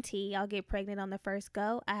guarantee I'll get pregnant on the first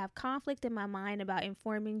go, I have conflict in my mind about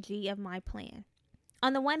informing G of my plan.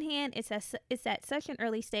 On the one hand, it's at such an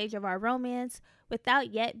early stage of our romance,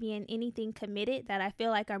 without yet being anything committed, that I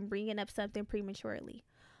feel like I'm bringing up something prematurely.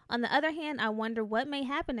 On the other hand, I wonder what may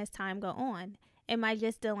happen as time go on. Am I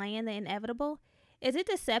just delaying the inevitable? Is it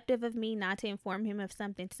deceptive of me not to inform him of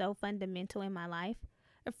something so fundamental in my life?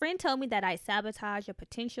 A friend told me that I'd sabotage a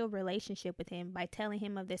potential relationship with him by telling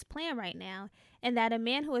him of this plan right now, and that a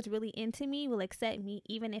man who is really into me will accept me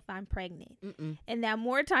even if I'm pregnant, and that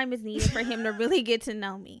more time is needed for him to really get to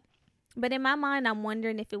know me. But in my mind, I'm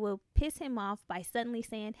wondering if it will piss him off by suddenly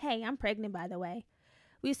saying, "Hey, I'm pregnant, by the way."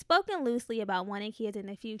 We've spoken loosely about wanting kids in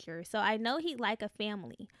the future, so I know he'd like a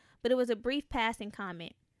family, but it was a brief passing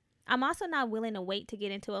comment. I'm also not willing to wait to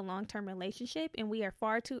get into a long-term relationship, and we are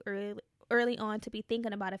far too early on to be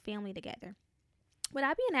thinking about a family together. Would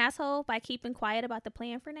I be an asshole by keeping quiet about the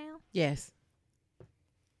plan for now? Yes.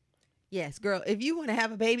 Yes, girl. If you want to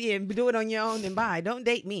have a baby and do it on your own, then bye. Don't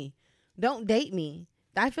date me. Don't date me.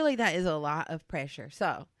 I feel like that is a lot of pressure.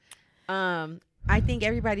 So, I think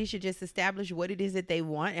everybody should just establish what it is that they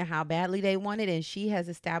want and how badly they want it. And she has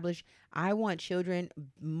established, I want children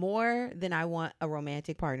more than I want a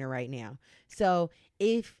romantic partner right now. So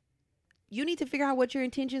if you need to figure out what your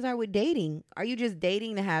intentions are with dating. Are you just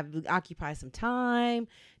dating to occupy some time,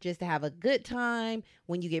 just to have a good time?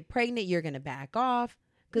 When you get pregnant, you're going to back off.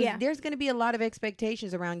 Because there's going to be a lot of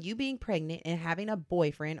expectations around you being pregnant and having a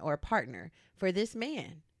boyfriend or a partner for this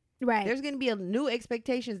man. Right. There's going to be a new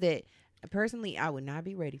expectations that personally I would not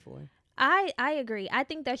be ready for. I agree. I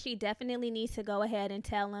think that she definitely needs to go ahead and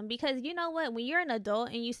tell him, because you know what? When you're an adult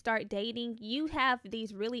and you start dating, you have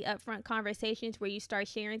these really upfront conversations where you start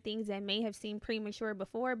sharing things that may have seemed premature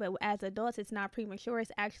before, but as adults, it's not premature.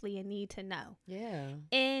 It's actually a need to know. Yeah.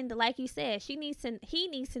 And like you said, he needs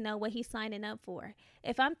to know what he's signing up for.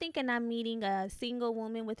 If I'm thinking I'm meeting a single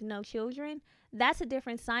woman with no children, that's a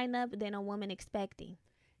different sign up than a woman expecting.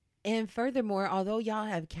 And furthermore, although y'all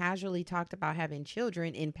have casually talked about having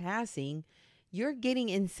children in passing, you're getting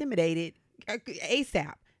inseminated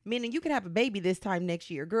ASAP. Meaning you could have a baby this time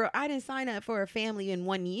next year. Girl, I didn't sign up for a family in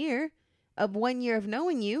 1 year of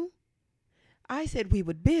knowing you. I said we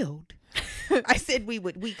would build. I said we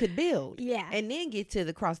could build. Yeah. And then get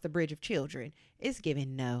to cross the bridge of children. It's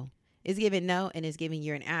giving no. It's giving no, and it's giving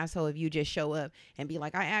you're an asshole if you just show up and be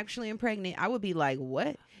like, I actually am pregnant. I would be like,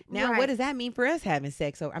 what? Now, What does that mean for us having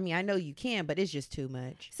sex? So, I mean, I know you can, but it's just too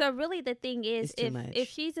much. So really the thing is, It's too much. if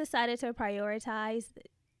she's decided to prioritize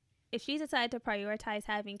if she decided to prioritize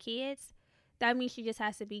having kids, that means she just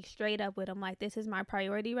has to be straight up with him. Like, this is my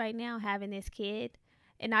priority right now, having this kid.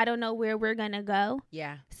 And I don't know where we're going to go.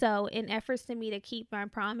 Yeah. So in efforts to me to keep my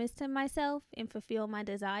promise to myself and fulfill my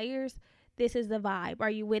desires, this is the vibe. Are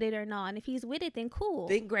you with it or not? And if he's with it, then cool.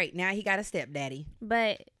 Then great. Now he got a stepdaddy.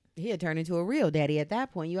 But He'll turn into a real daddy at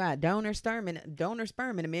that point. You got donor sperm and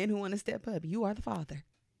a man who want to step up. You are the father.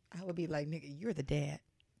 I would be like, nigga, you're the dad.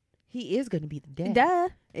 He is going to be the dad. duh.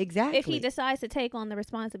 Exactly. If he decides to take on the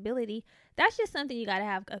responsibility, that's just something you got to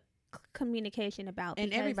have a communication about. And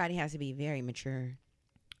because everybody has to be very mature.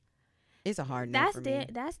 It's a hard no for me.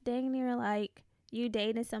 That's dang near like you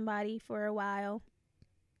dating somebody for a while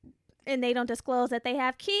and they don't disclose that they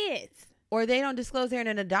have kids. Or they don't disclose they're in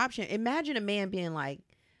an adoption. Imagine a man being like,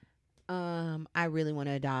 I really want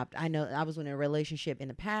to adopt. I know I was in a relationship in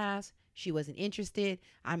the past. She wasn't interested.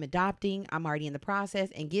 I'm adopting. I'm already in the process,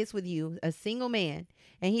 and gets with you, a single man,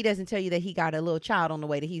 and he doesn't tell you that he got a little child on the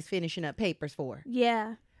way that he's finishing up papers for.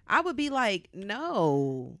 Yeah. I would be like,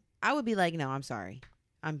 no. I would be like, no, I'm sorry.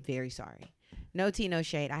 I'm very sorry. No tea, no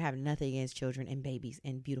shade. I have nothing against children and babies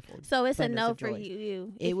and beautiful. So it's a bundles no of for joys.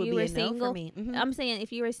 you. It If would you be were a single, no for me. Mhm. I'm saying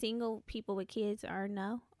if you were single, people with kids are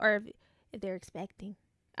no, or if they're expecting.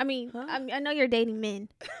 I mean, Huh? I know you're dating men,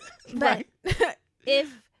 but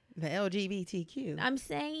if The LGBTQ. I'm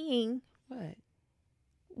saying, What?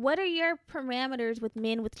 what are your parameters with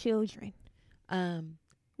men with children?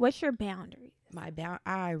 What's your boundary?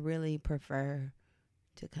 I really prefer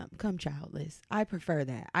to come childless. I prefer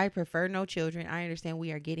that. I prefer no children. I understand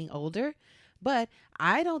we are getting older, but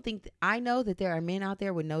I don't think I know that there are men out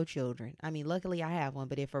there with no children. I mean, luckily I have one,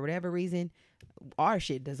 but if for whatever reason our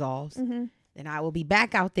shit dissolves, Mm-hmm. then I will be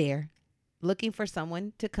back out there looking for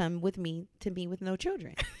someone to come with me to be with no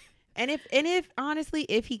children. and if honestly,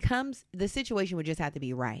 if he comes, the situation would just have to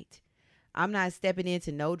be right. I'm not stepping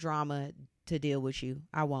into no drama to deal with you.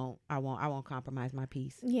 I won't compromise my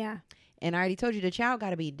peace. Yeah. And I already told you the child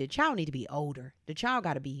need to be older. The child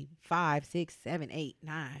got to be 5, 6, 7, 8,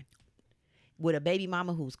 9 with a baby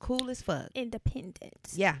mama who's cool as fuck. Independent.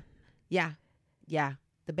 Yeah.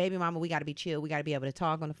 The baby mama, we got to be chill. We got to be able to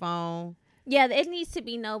talk on the phone. Yeah, it needs to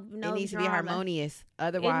be no It needs drama. to be harmonious. It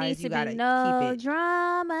Otherwise, needs you to got to be no keep it.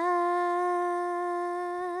 drama.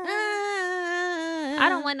 I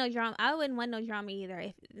don't want no drama. I wouldn't want no drama either.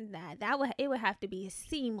 If it would have to be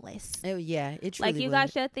seamless. Oh, yeah, it truly Like you would.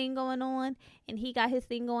 got your thing going on, and he got his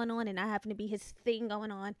thing going on, and I happen to be his thing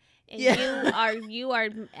going on, and Yeah. you are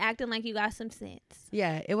acting like you got some sense.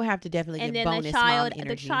 Yeah, it would have to definitely And give then bonus the mom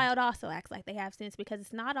energy. child also acts like they have sense because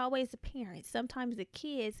it's not always the parents. Sometimes the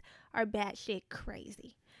kids are batshit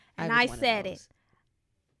crazy. And I was one of said it. those.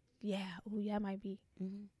 Yeah. Oh, yeah, it might be.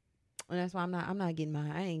 Mhm. And that's why I'm not getting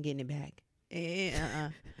I ain't getting it back.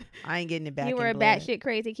 I ain't getting it back. You were a in blood. batshit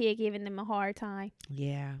crazy kid giving them a hard time.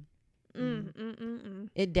 Yeah. Mm.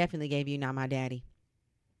 It definitely gave you not my daddy.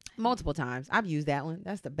 Multiple times. I've used that one.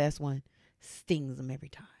 That's the best one. Stings them every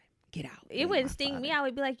time. Get out. It You're wouldn't my sting me. father. I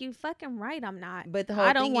would be like, you fucking right, I'm not. But the whole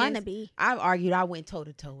I don't thing want to is, be. I've argued. I went toe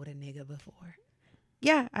to toe with a nigga before.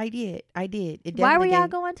 Yeah, I did. It Why were definitely y'all gave-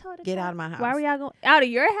 going toe to toe? Get out of my house. Why were y'all going out of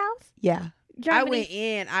your house? Yeah.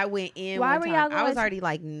 Germany. I went in. Why one were time. y'all I going was to- already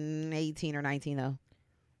like 18 or 19 though.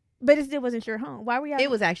 But it still wasn't your home. Why were y'all? It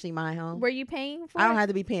was actually my home. Were you paying for I don't it? have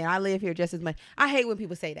to be paying. I live here just as much. I hate when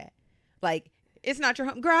people say that. Like, it's not your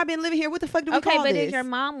home. Girl, I've been living here. What the fuck do we Okay, call but this? did your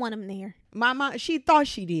mom want him there? My mom, she thought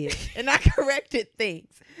she did. And I corrected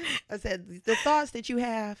things. I said, the thoughts that you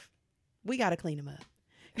have, we got to clean them up.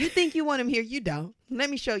 You think you want him here. You don't. Let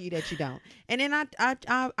me show you that you don't. And then I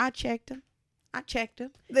checked him.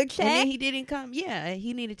 The And then he didn't come. Yeah,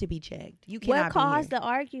 he needed to be checked. You cannot What caused be here. the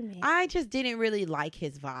argument? I just didn't really like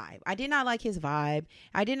his vibe. I did not like his vibe.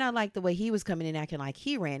 I did not like the way he was coming in acting like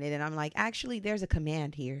he ran it. And I'm like, actually, there's a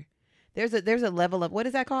command here. There's a level of, what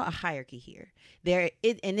is that called? A hierarchy here.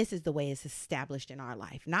 And this is the way it's established in our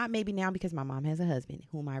life. Not maybe now because my mom has a husband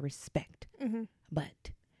whom I respect. Mm-hmm.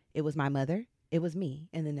 But it was my mother, it was me,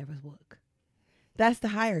 and then there was Wook. That's the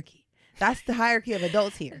hierarchy. That's the hierarchy of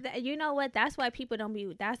adults here. You know what? That's why people don't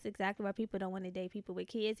be. That's exactly why people don't want to date people with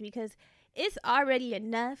kids, because it's already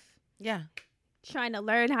enough Yeah. trying to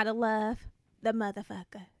learn how to love the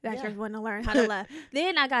motherfucker that Yeah. just want to learn how to love.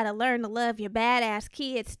 Then I gotta learn to love your badass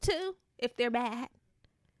kids too, if they're bad.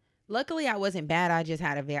 Luckily, I wasn't bad. I just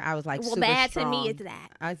had I was like, Well, super bad strong. to me is that.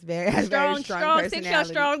 I was very strong personality. Sit your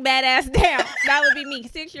strong badass down. That would be me.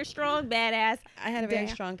 Sit your strong badass. I had a very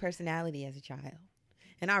Damn. strong personality as a child.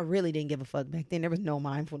 And I really didn't give a fuck back then. There was no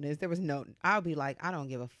mindfulness. I'll be like, I don't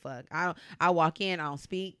give a fuck. I walk in, I don't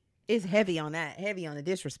speak. It's heavy on that. Heavy on the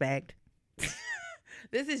disrespect.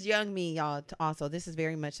 This is young me, y'all. Also, this is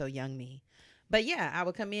very much so young me. But yeah, I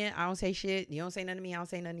would come in. I don't say shit. You don't say nothing to me. I don't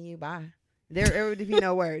say nothing to you. Bye. There would be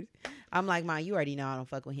no words. I'm like, Mom, you already know I don't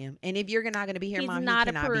fuck with him. And if you're not going to be here, He's Mom, not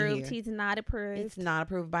he cannot approved. be here. He's not approved. It's not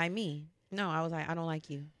approved by me. No, I was like, I don't like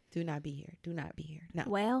you. Do not be here. Do not be here. No.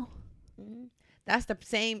 Well, That's the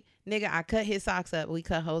same nigga. I cut his socks up. We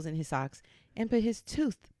cut holes in his socks and put his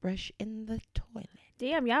toothbrush in the toilet.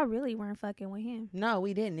 damn, y'all really weren't fucking with him. No,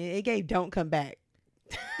 we didn't. It gave don't come back.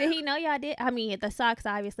 Did he know y'all did? I mean, the socks,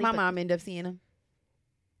 obviously. My but mom ended up seeing him.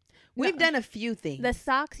 We've done a few things. The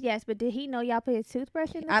socks, yes, but did he know y'all put his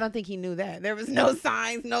toothbrush in? I don't think he knew that. There was no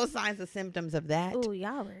signs of symptoms of that. Oh,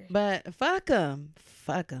 y'all were. But fuck him.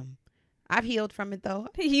 Fuck him. I've healed from it though.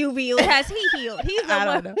 You be has he healed? He's the I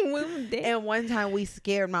one don't who wounded. And one time we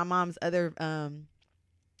scared my mom's other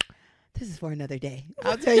this is for another day.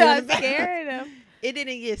 I'll tell you. Y'all scared him. It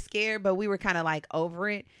didn't get scared, but we were kind of like over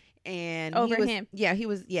it. And Over he was, him. Yeah, he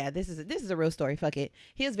was. Yeah, this is a real story. Fuck it.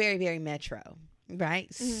 He was very, very metro, right?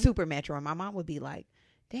 Mm-hmm. Super metro. And my mom would be like,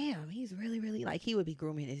 damn, he's really, really like, he would be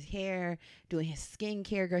grooming his hair, doing his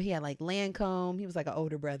skincare. Girl, he had like Lancome. He was like an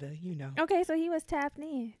older brother, you know. Okay, so he was tapped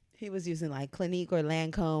in. He was using like Clinique or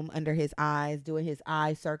Lancome under his eyes, doing his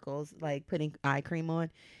eye circles, like putting eye cream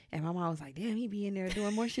on. And my mom was like, damn, he be in there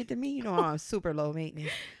doing more shit than me. You know, I'm super low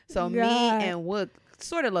maintenance. So me God. and Wook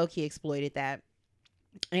sort of low key exploited that.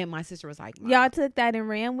 And my sister was like, Mom, Y'all took that and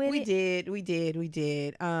ran with we it?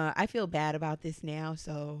 did. I feel bad about this now,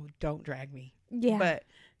 so don't drag me. Yeah. But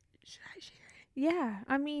should I share yeah.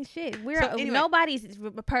 I mean, shit. We're So anyway. nobody's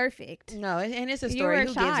perfect. it? No, and it's a You story. were a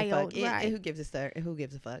Who child, gives a fuck? right. Who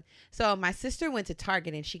gives a fuck? So my sister went to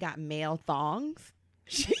Target and she got male thongs.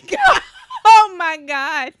 She got Oh my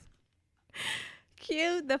God.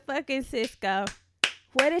 Cue the fucking Cisco.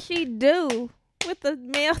 What did she do with the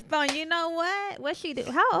male thong? You know what? What she do?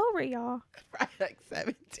 How old were y'all? like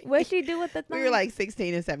 17. What she do with the thong? We were like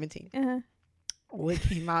 16 and 17. uh-huh. Wood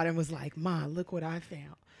came out and was like, Mom, look what I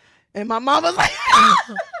found. And my mom was like,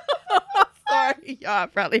 sorry, y'all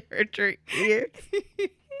probably hurt your ears.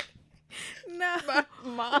 No. My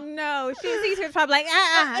mom. No. She was probably like,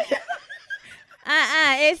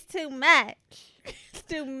 it's too much. It's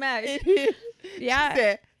too much. Yeah. She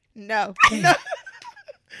said, no. No.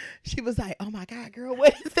 She was like, oh my God, girl,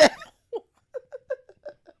 what is that?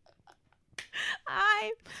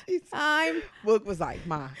 I'm Book was like,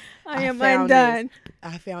 Ma, I am found undone.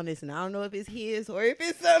 I found this, and I don't know if it's his or if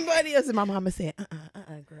it's somebody else. And my mama said,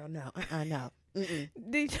 girl, no, no. Mm-mm.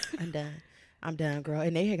 Did you- I'm done, girl.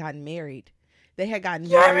 And they had gotten married. They had gotten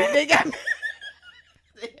married. They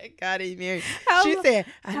had gotten married. How She lo- said,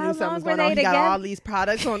 I how knew something long was were going on. they He got all together? these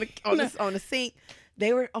products on the sink.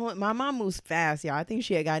 They were on. My mom moves fast, y'all. I think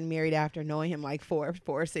she had gotten married after knowing him like 4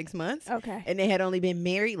 or 6 months. Okay. And they had only been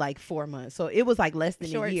married like 4 months. So it was like less than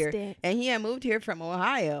Short a year. stint. And he had moved here from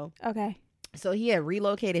Ohio. Okay. So he had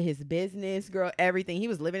relocated his business, girl, everything. He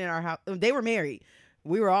was living in our house. They were married.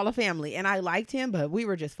 We were all a family. And I liked him, but we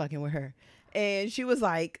were just fucking with her. And she was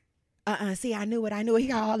like, see, I knew it. He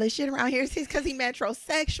got all this shit around here. It's because he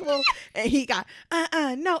metrosexual. And he got,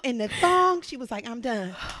 no. And the thong, she was like, I'm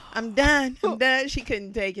done. She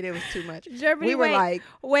couldn't take it. It was too much. Germany, We were wait. like,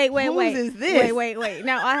 Wait. whose is this? Wait.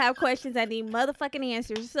 Now I have questions. I need motherfucking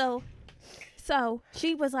answers. So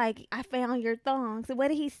she was like, I found your thong. So what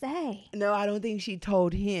did he say? no, I don't think she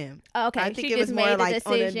told him. Okay. I think she it was just more made like a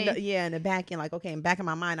decision. in the back end, like, okay, in the back of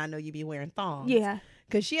my mind, I know you be wearing thongs. Yeah.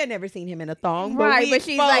 Because she had never seen him in a thong. Right. we But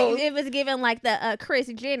she's like, exposed. it was given like the Kris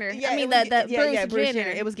Jenner. Yeah, I mean, it was- the Bruce Bruce Jenner.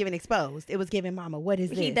 It was given exposed. It was given, Mama, what is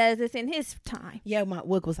this? He does this in his time. Yeah, my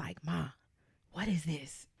Wook was like, Ma, what is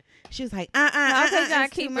this? She was like, I could not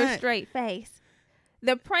it's too keep her much. straight face.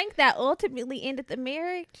 The prank that ultimately ended the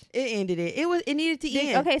marriage. It ended it. It needed to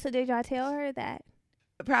end. Okay, so did y'all tell her that?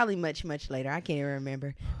 Probably much, much later. I can't even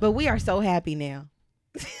remember. But we are so happy now.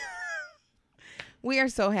 We are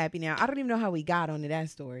so happy now. I don't even know how we got onto that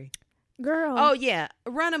story. Girl. Oh, yeah.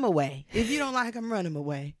 Run them away. If you don't like them, run them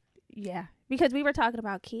away. Yeah, because we were talking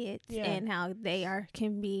about kids Yeah. and how they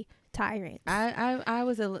can be tyrants. I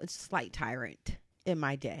was a slight tyrant in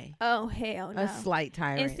my day. Oh hell no! A slight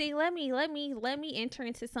tyrant. And see, let me enter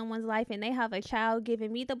into someone's life and they have a child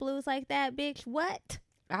giving me the blues like that, bitch. What?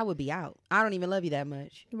 I would be out. I don't even love you that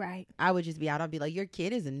much. Right. I would just be out. I'd be like, your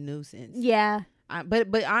kid is a nuisance. Yeah.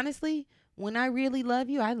 But honestly, when I really love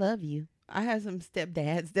you, I love you. I had some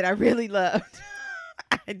stepdads that I really loved.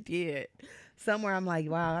 I did. Somewhere I'm like,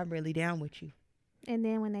 wow, I'm really down with you. And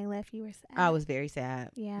then when they left, you were sad. I was very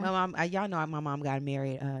sad. Yeah. My mom, y'all know my mom got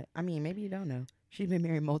married. I mean, maybe you don't know. She's been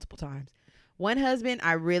married multiple times. One husband,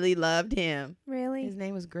 I really loved him. Really? His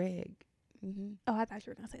name was Greg. Mm-hmm. Oh, I thought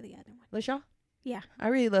you were gonna say the other one. LaShaw? Yeah. I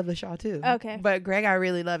really love LaShaw too. Okay. But Greg, I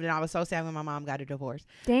really loved, and I was so sad when my mom got a divorce.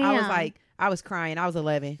 Damn. I was crying. I was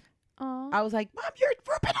 11. Aw. I was like, Mom, you're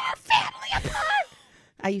ripping our family apart.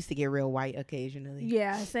 I used to get real white occasionally.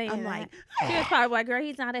 Yeah, saying I'm that. like, She was probably like, girl,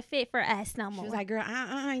 he's not a fit for us no she more. was like, girl,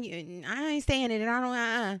 I ain't staying in it. I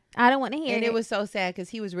don't, I don't want to hear And it. it was so sad because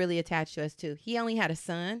he was really attached to us too. He only had a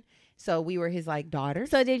son, so we were his like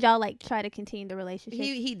daughters. So did y'all like try to continue the relationship?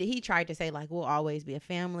 He tried to say like we'll always be a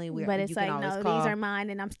family. But it's you like, can always no, call. these are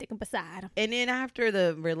mine and I'm sticking beside them. And then after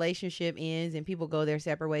the relationship ends and people go their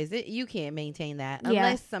separate ways, you can't maintain that Yeah.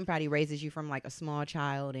 unless somebody raises you from like a small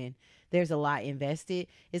child and there's a lot invested.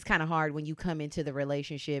 It's kind of hard when you come into the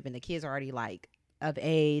relationship and the kids are already like of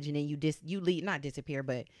age, and then you leave, not disappear,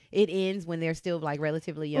 but it ends when they're still like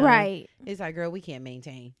relatively young. Right. It's like, girl, we can't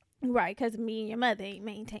maintain. Right, because me and your mother ain't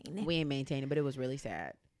maintaining it. We ain't maintaining, but it was really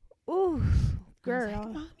sad. Ooh, I was girl.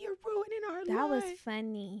 like, Mom, you're ruining our That was life.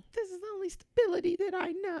 funny. This is the only stability that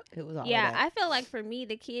I know. It was all Yeah, of that. I feel like for me,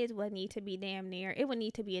 the kids would need to be damn near. It would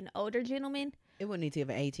need to be an older gentleman. It wouldn't need to have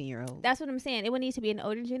an 18-year-old. That's what I'm saying. It would need to be an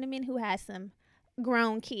older gentleman who has some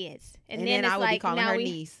grown kids. And then it's I would like, be calling now her we,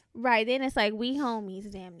 niece. Right, then it's like, we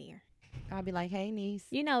homies damn near. I'll be like, hey, niece.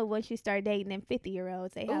 You know, once you start dating them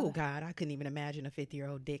 50-year-olds, they have Oh, God, I couldn't even imagine a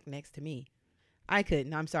 50-year-old dick next to me. I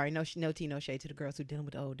couldn't. I'm sorry. No tea, no shade to the girls who dealing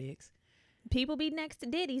with the old dicks. people be next to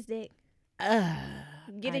Diddy's dick. Get I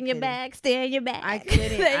in your couldn't. bag, stay in your bag. I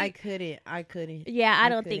couldn't. Like, I couldn't. yeah, I I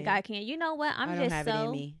don't think couldn't. I can. You know what? I'm I don't just have so. it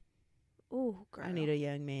in me. Ooh, girl. I need a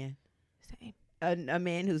young man. Same. A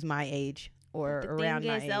man who's my age or The around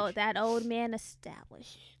thing my is, age. though, that old man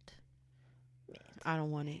established. I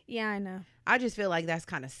don't want it. Yeah, I know. I just feel like that's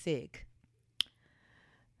kind of sick.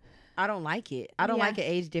 I don't like it. I don't Yeah. like an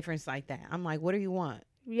age difference like that. I'm like, what do you want?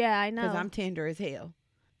 Yeah, I know. Because I'm tender as hell.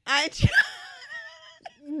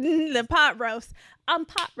 the pot roast. I'm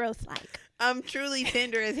pot roast like. I'm truly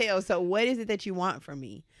tender as hell. So what is it that you want from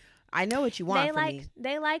me? I know what you want from me.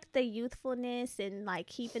 They like the youthfulness and like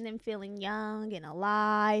keeping them feeling young and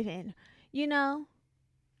alive, and you know,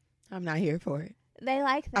 I'm not here for it. they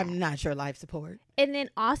like that. I'm not your life support. And then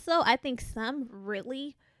also, I think some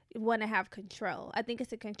really want to have control. I think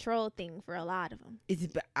it's a control thing for a lot of them.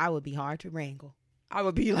 I would be hard to wrangle. I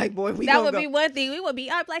would be like, boy, That would be one thing. We would be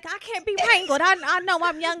up like, I can't be wrangled. I know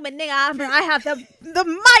I'm young, but nigga, I have the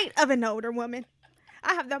might of an older woman.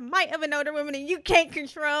 I have the might of an older woman, and you can't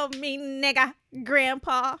control me, nigga,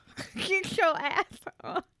 grandpa. Get your ass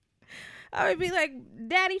on. I would be like,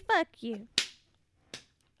 Daddy, fuck you.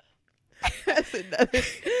 That's another.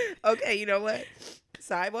 Okay, you know what?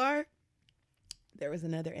 Sidebar. There was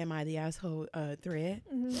another "Am I the Asshole" thread.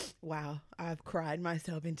 Mm-hmm. Wow, I've cried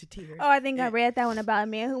myself into tears. Oh, I think I read that one about a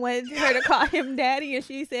man who wanted her to call him daddy, and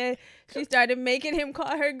she said she started making him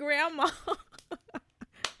call her grandma.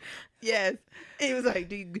 Yes, he was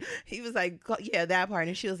like, yeah, that part,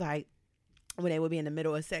 and she was like, when they would be in the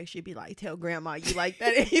middle of sex, she'd be like, tell grandma you like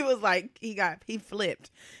that. And he was like, he flipped.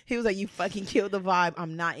 He was like, you fucking killed the vibe.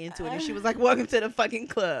 I'm not into it. And she was like, welcome to the fucking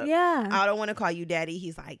club. Yeah. I don't want to call you daddy.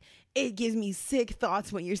 He's like, it gives me sick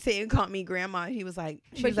thoughts when you're saying call me grandma. He was like,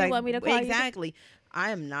 she But was you like, want me to call you exactly. I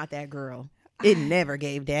am not that girl. It never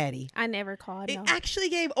gave daddy. I never called. It No. actually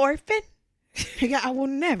gave orphan. Yeah, I will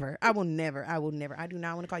never. I do not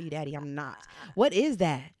want to call you daddy. I'm not. What is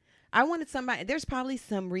that? I wanted somebody. There's probably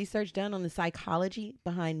some research done on the psychology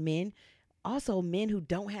behind men. Also, men who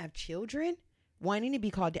don't have children wanting to be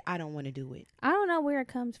called. I don't want to do it. I don't know where it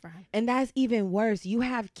comes from. And that's even worse. You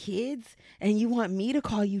have kids and you want me to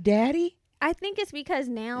call you daddy? I think it's because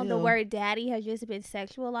now the Ew. word daddy has just been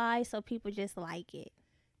sexualized, so people just like it.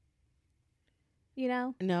 You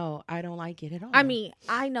know? No, I don't like it at all. I mean,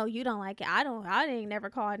 I know you don't like it. I ain't never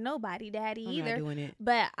called nobody daddy I'm either. not doing it.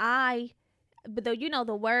 But though, you know,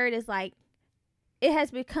 the word is like, it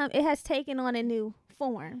has taken on a new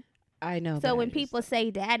form. I know. So but when I just- people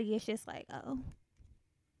say daddy, it's just like, oh.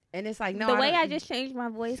 and it's like, no, The way don't- I just changed my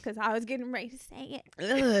voice because I was getting ready to say it.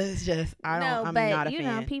 It's just, I'm but not a you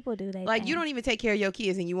fan. know, people do that. Like, you don't even take care of your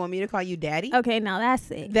kids and you want me to call you daddy? Okay, now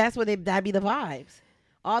that's it. That's what that'd be the vibes.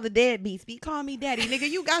 All the deadbeats be call me daddy. Nigga,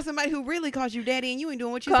 you got somebody who really calls you daddy and you ain't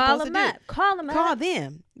doing what you're Call supposed them to up. Call them do. Call up.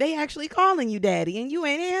 them. They actually calling you daddy and you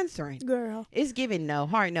ain't answering. Girl. It's giving no,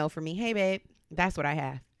 hard no for me. Hey, babe. That's what I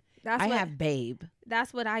have. That's I what, have babe.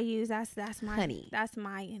 That's what I use. That's my Honey. That's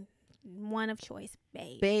my one of choice,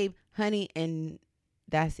 babe. Babe, honey, and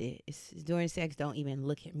that's it. It's during sex, don't even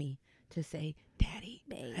look at me to say daddy.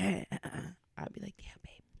 Babe. I'll be like, yeah,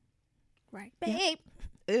 babe. Right. Yeah. Babe.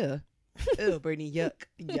 Ew. Ew, Brittany, yuck.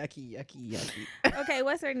 Yucky. Okay,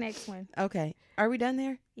 what's her next one? Okay. Are we done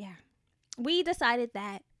there? Yeah. We decided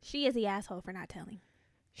that she is the asshole for not telling.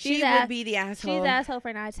 She She's would be the asshole She's the asshole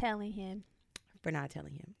for not telling him for not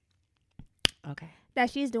telling him. Okay. that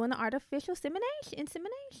she's doing the artificial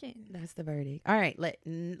insemination. That's the verdict. All right.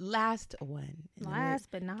 Last one. And then we're Last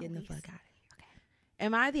but not getting the least. fuck out of here. Okay.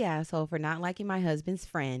 Am I the asshole for not liking my husband's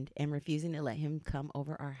friend and refusing to let him come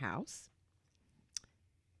over our house?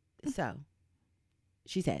 So,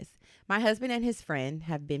 she says, my husband and his friend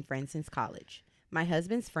have been friends since college. My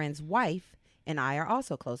husband's friend's wife and I are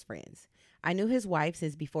also close friends. I knew his wife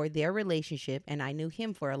since before their relationship, and I knew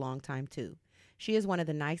him for a long time too. She is one of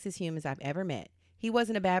the nicest humans I've ever met. He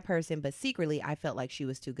wasn't a bad person, but secretly I felt like she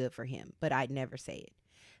was too good for him, but I'd never say it.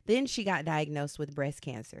 Then she got diagnosed with breast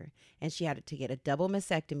cancer, and she had to get a double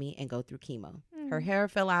mastectomy and go through chemo. Her hair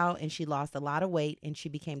fell out, and she lost a lot of weight, and she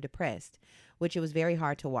became depressed, which it was very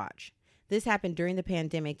hard to watch. This happened during the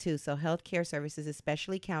pandemic, too, so healthcare services,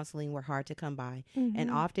 especially counseling, were hard to come by, and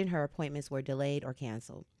often her appointments were delayed or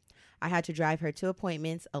canceled. I had to drive her to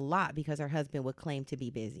appointments a lot because her husband would claim to be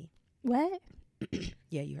busy. What?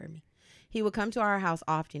 Yeah, you heard me. He would come to our house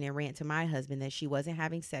often and rant to my husband that she wasn't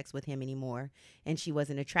having sex with him anymore and she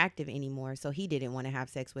wasn't attractive anymore, so he didn't want to have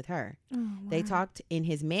sex with her. Oh, wow. They talked in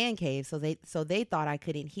his man cave, so they thought I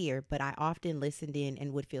couldn't hear, but I often listened in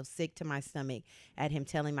and would feel sick to my stomach at him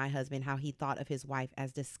telling my husband how he thought of his wife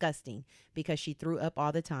as disgusting because she threw up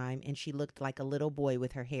all the time and she looked like a little boy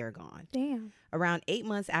with her hair gone. Damn. Around 8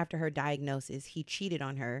 months after her diagnosis, he cheated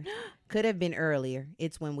on her. Could have been earlier.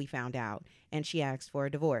 It's when we found out. And she asked for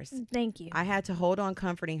a divorce. Thank you. I had to hold on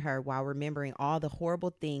comforting her while remembering all the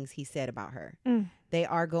horrible things he said about her. They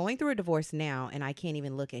are going through a divorce now, and I can't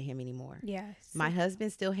even look at him anymore. Yes. My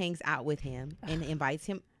husband still hangs out with him and invites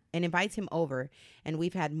him over, and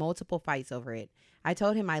we've had multiple fights over it. I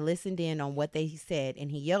told him I listened in on what they said,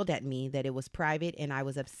 and he yelled at me that it was private, and I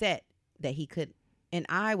was upset that he could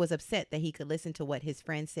listen to what his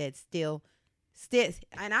friend said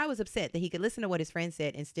and I was upset that he could listen to what his friend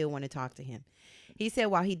said and still want to talk to him. He said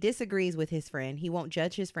while he disagrees with his friend, he won't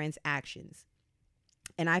judge his friend's actions.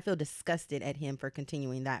 And I feel disgusted at him for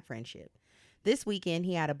continuing that friendship. This weekend,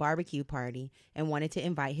 he had a barbecue party and wanted to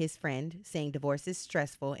invite his friend, saying divorce is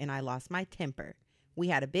stressful and I lost my temper. We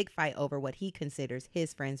had a big fight over what he considers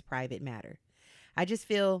his friend's private matter. I just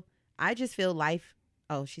feel like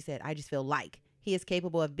he is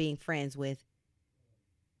capable of being friends with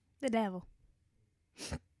the devil.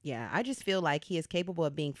 Yeah, I just feel like he is capable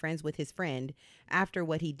of being friends with his friend. After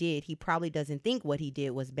what he did, he probably doesn't think what he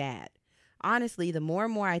did was bad. Honestly, the more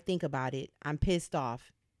and more I think about it, I'm pissed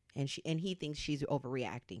off. And he thinks she's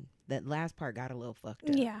overreacting. That last part got a little fucked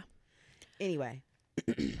up. Yeah. Anyway.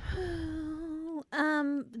 The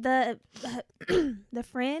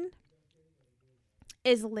friend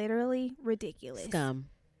is literally ridiculous. Scum.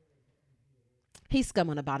 He's scum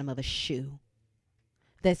on the bottom of a shoe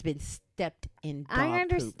that's been stepped in dog I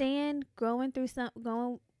understand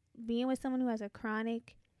being with someone who has a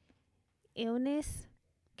chronic illness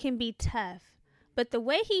can be tough, but the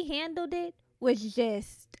way he handled it was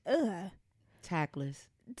just tactless.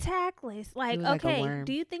 Like, like a okay, worm.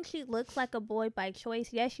 do you think she looks like a boy by choice?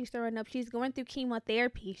 Yes, she's throwing up. She's going through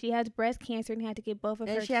chemotherapy. She has breast cancer and had to get both of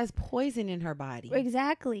her. And she has poison in her body.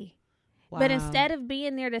 Exactly. Wow. But instead of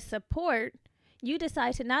being there to support, you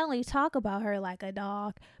decide to not only talk about her like a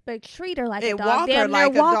dog, but treat her like a dog. Damn near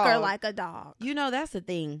walk her like a dog. You know, that's the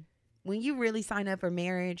thing. When you really sign up for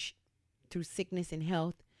marriage through sickness and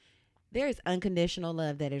health, there is unconditional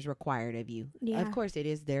love that is required of you. Yeah. Of course it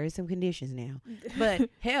is. There is some conditions now. But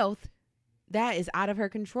health, that is out of her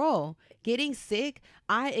control. Getting sick,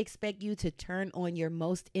 I expect you to turn on your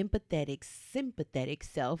most empathetic, sympathetic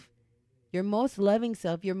self, your most loving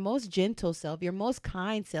self, your most gentle self, your most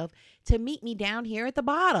kind self to meet me down here at the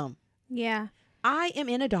bottom. Yeah. I am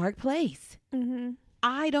in a dark place. Mm-hmm.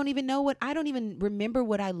 I don't even remember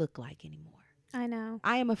what I look like anymore. I know.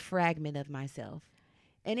 I am a fragment of myself.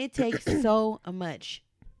 And it takes so much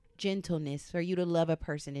gentleness for you to love a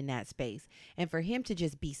person in that space. And for him to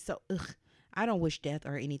just be so, I don't wish death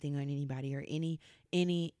or anything on anybody or any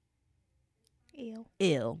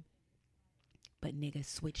ill. But nigga,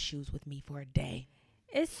 switch shoes with me for a day.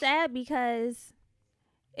 It's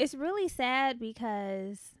really sad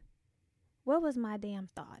because what was my damn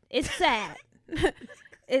thought? It's sad.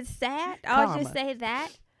 It's sad. I'll just say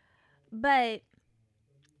that. But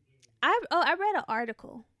I read an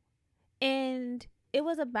article and it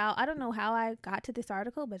was about, I don't know how I got to this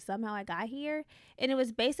article, but somehow I got here. And it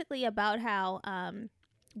was basically about how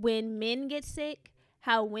when men get sick,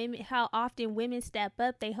 how often women step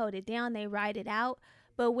up, they hold it down, they ride it out,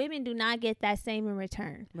 but women do not get that same in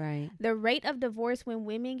return. Right. The rate of divorce when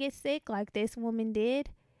women get sick, like this woman did,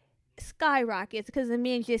 skyrockets because the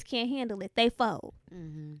men just can't handle it. They fold.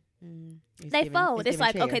 Mm-hmm. Mm-hmm. They fold. It's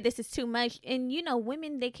like, okay, this is too much. And you know,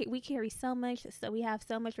 women, we carry so much, so we have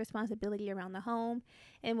so much responsibility around the home.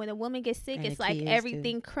 And when a woman gets sick, And it's the like kids,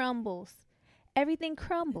 everything crumbles. Everything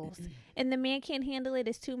crumbles. And the man can't handle it.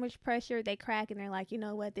 It's too much pressure. They crack and they're like, you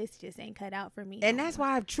know what, this just ain't cut out for me. And that's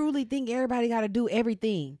why I truly think everybody got to do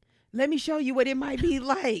everything. Let me show you what it might be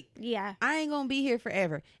like. Yeah. I ain't going to be here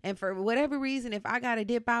forever. And for whatever reason, if I got to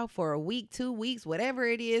dip out for a week, 2 weeks, whatever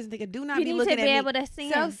it is, nigga, do not You be need looking to be at able me to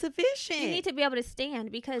stand. self-sufficient. You need to be able to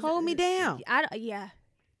stand because Hold me down. Yeah.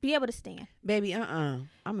 Be able to stand. Baby, I'm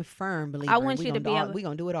a firm believer. I want you to be able. We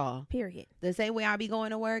going to do it all. Period. The same way I be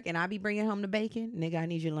going to work and I be bringing home the bacon, nigga, I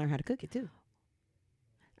need you to learn how to cook it too.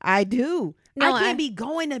 I do. No, I can't be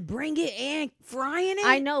going to bring it and frying it.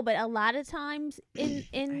 I know, but a lot of times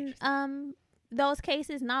in those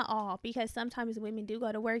cases, not all, because sometimes women do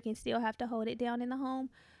go to work and still have to hold it down in the home.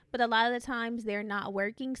 But a lot of the times they're not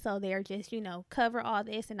working, so they're just, cover all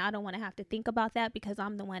this, and I don't want to have to think about that because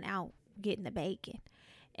I'm the one out getting the bacon.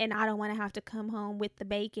 And I don't want to have to come home with the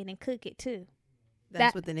bacon and cook it too.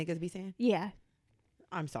 That's what the niggas be saying? Yeah.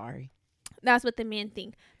 I'm sorry. That's what the men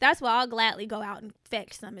think. That's why I'll gladly go out and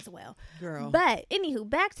fetch some as well. Girl. But, anywho,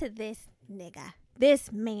 back to this nigga.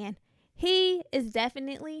 This man. He is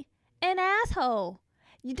definitely an asshole.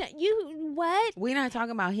 You what? We're not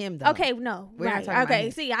talking about him, though. Okay, no. We're not right. talking about Okay,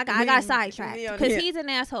 him. see, I got sidetracked Me on because him. he's an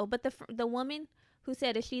asshole. But the woman who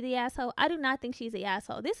said, is she the asshole? I do not think she's the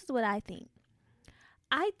asshole. This is what I think.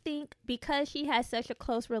 I think because she has such a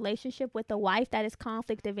close relationship with the wife, that is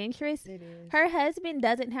conflict of interest. It is. Her husband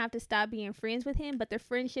doesn't have to stop being friends with him, but the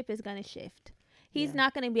friendship is going to shift. He's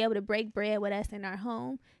not going to be able to break bread with us in our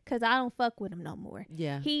home because I don't fuck with him no more.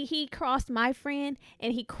 Yeah. He crossed my friend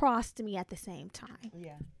and he crossed me at the same time.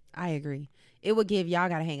 Yeah. I agree. It would give y'all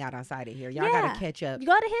got to hang out outside of here. Y'all got to catch up. You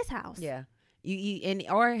go to his house. Yeah.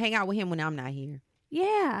 Or hang out with him when I'm not here.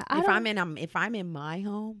 Yeah. If I'm in my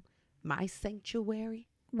home, my sanctuary.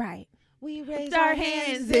 Right. We raise our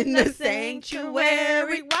hands in the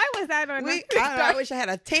sanctuary. Why was that on I wish I had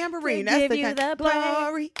a tambourine. To That's give the you kind. the praise.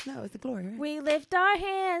 Glory. No, it's the glory, right? We lift our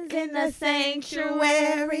hands in the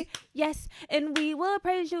sanctuary. Yes, and we will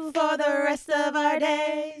praise you for the rest of our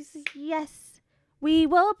days. Yes, we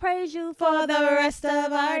will praise you for the rest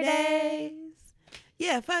of our days.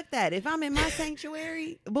 Yeah, fuck that. If I'm in my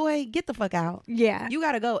sanctuary, boy, get the fuck out. Yeah. You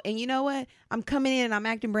gotta go. And you know what? I'm coming in and I'm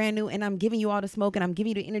acting brand new and I'm giving you all the smoke and I'm giving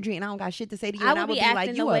you the energy and I don't got shit to say to you. I and would I would be be like,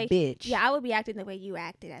 acting you the a way, bitch. Yeah, I would be acting the way you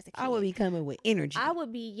acted as a kid. I would be coming with energy.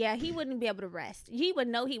 He wouldn't be able to rest. He would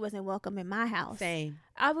know he wasn't welcome in my house. Same.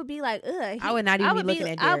 I would be like, ugh. I would not even be looking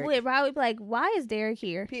at Derek. I would be like, why is Derek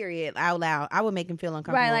here? Period. Out loud. I would make him feel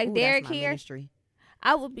uncomfortable. Right, like Ooh, Derek that's my here. Ministry.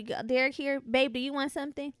 I would be, Derek here, babe, do you want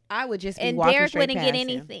something? I would just be And walking Derek straight wouldn't past get him.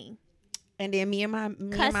 anything. And then me and my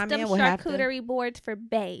Custom man would have to. charcuterie boards for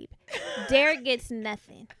babe. Derek gets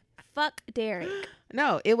nothing. Fuck Derek.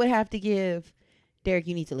 No, it would have to give Derek,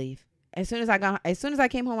 you need to leave. As soon as I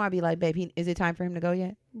came home, I'd be like, babe, is it time for him to go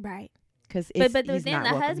yet? Right. Because But then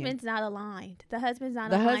the husband's not aligned. The husband's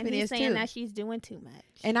not aligned. Husband He's is saying too. that she's doing too much.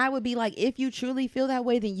 And I would be like, if you truly feel that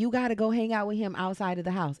way, then you got to go hang out with him outside of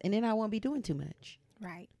the house. And then I won't be doing too much.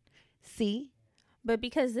 Right. See? But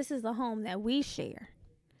because this is the home that we share,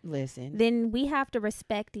 Listen. then we have to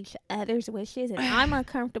respect each other's wishes. And I'm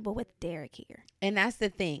uncomfortable with Derek here. And that's the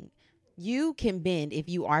thing. You can bend if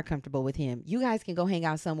you are comfortable with him. You guys can go hang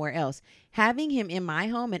out somewhere else. Having him in my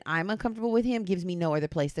home and I'm uncomfortable with him gives me no other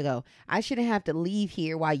place to go. I shouldn't have to leave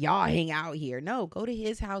here while y'all hang out here. No, go to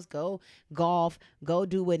his house, go golf, go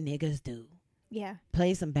do what niggas do. Yeah.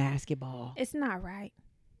 Play some basketball. It's not right.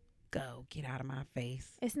 Go, get out of my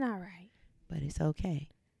face. It's not right. But it's okay.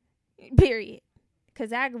 Period.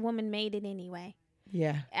 Because that woman made it anyway.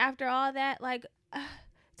 Yeah. After all that, like,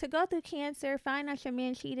 to go through cancer, find out your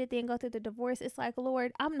man cheated, then go through the divorce, it's like,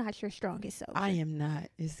 Lord, I'm not your strongest soldier. I am not.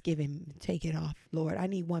 It's giving, take it off, Lord. I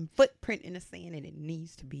need one footprint in the sand and it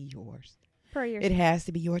needs to be yours. Prayers. It has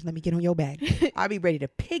to be yours. Let me get on your back. I'll be ready to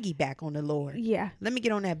piggyback on the Lord. Yeah. Let me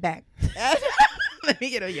get on that back. Let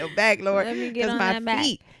me get on your back, Lord. Let me get on my that back.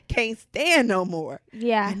 feet can't stand no more.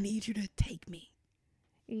 Yeah. I need you to take me.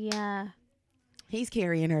 Yeah. He's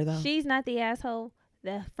carrying her, though. She's not the asshole.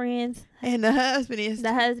 The friends. And the husband is.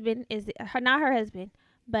 The husband is not her husband,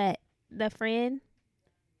 but the friend.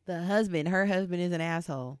 The husband. Her husband is an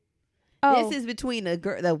asshole. Oh. This is between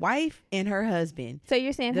the wife and her husband. So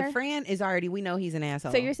you're saying The her? friend is already, we know he's an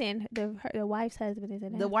asshole. So you're saying the wife's husband is an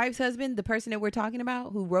asshole? The wife's husband, the person that we're talking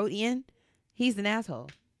about who wrote in, he's an asshole.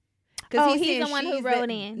 Oh, he's he's the saying one who she's wrote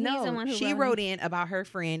in. He's No, the one who she wrote wrote in about her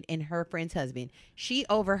friend and her friend's husband. She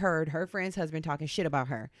overheard her friend's husband talking shit about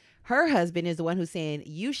her. Her husband is the one who's saying,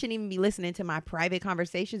 you shouldn't even be listening to my private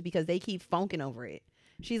conversations because they keep phonking over it.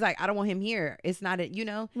 She's like, I don't want him here. It's not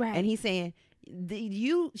Right. And he's saying,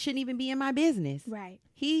 you shouldn't even be in my business. Right.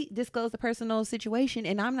 He disclosed a personal situation,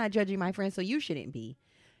 and I'm not judging my friend, so you shouldn't be.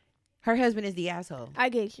 Her husband is the asshole. I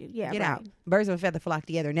get you. Yeah. Get right. out. Birds of a feather flock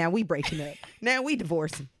together. Now we breaking up. Now we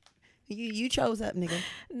divorcing. You chose up, nigga.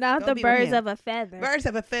 Not Go the be with birds him. of a feather. Birds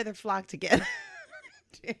of a feather flock together.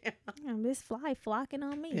 Damn. This fly flocking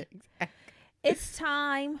on me. Exactly. It's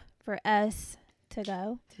time for us to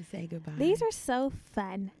go. To say goodbye. These are so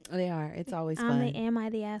fun. They are. It's always I'm fun. the Am I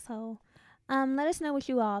the Asshole? Let us know what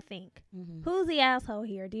you all think. Mhm. Who's the asshole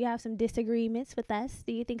here? Do you have some disagreements with us?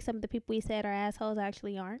 Do you think some of the people we said are assholes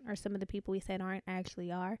actually aren't? Or some of the people we said aren't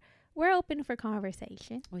actually are? We're open for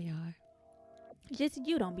conversation. We are. Just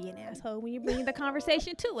you don't be an asshole when you bring the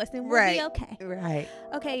conversation to us, and we'll Right. be okay. Right.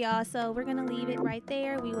 Okay, y'all. So we're going to leave it right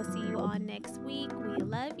there. We will see you all next week. We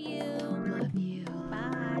love you. Love you.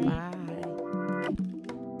 Bye. Bye.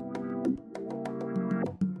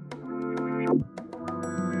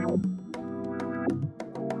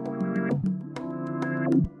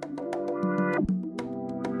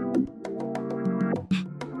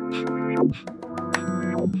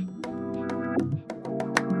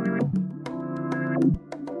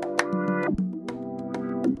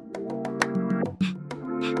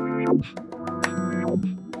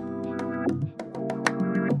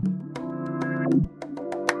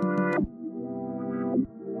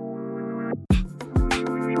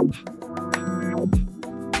 You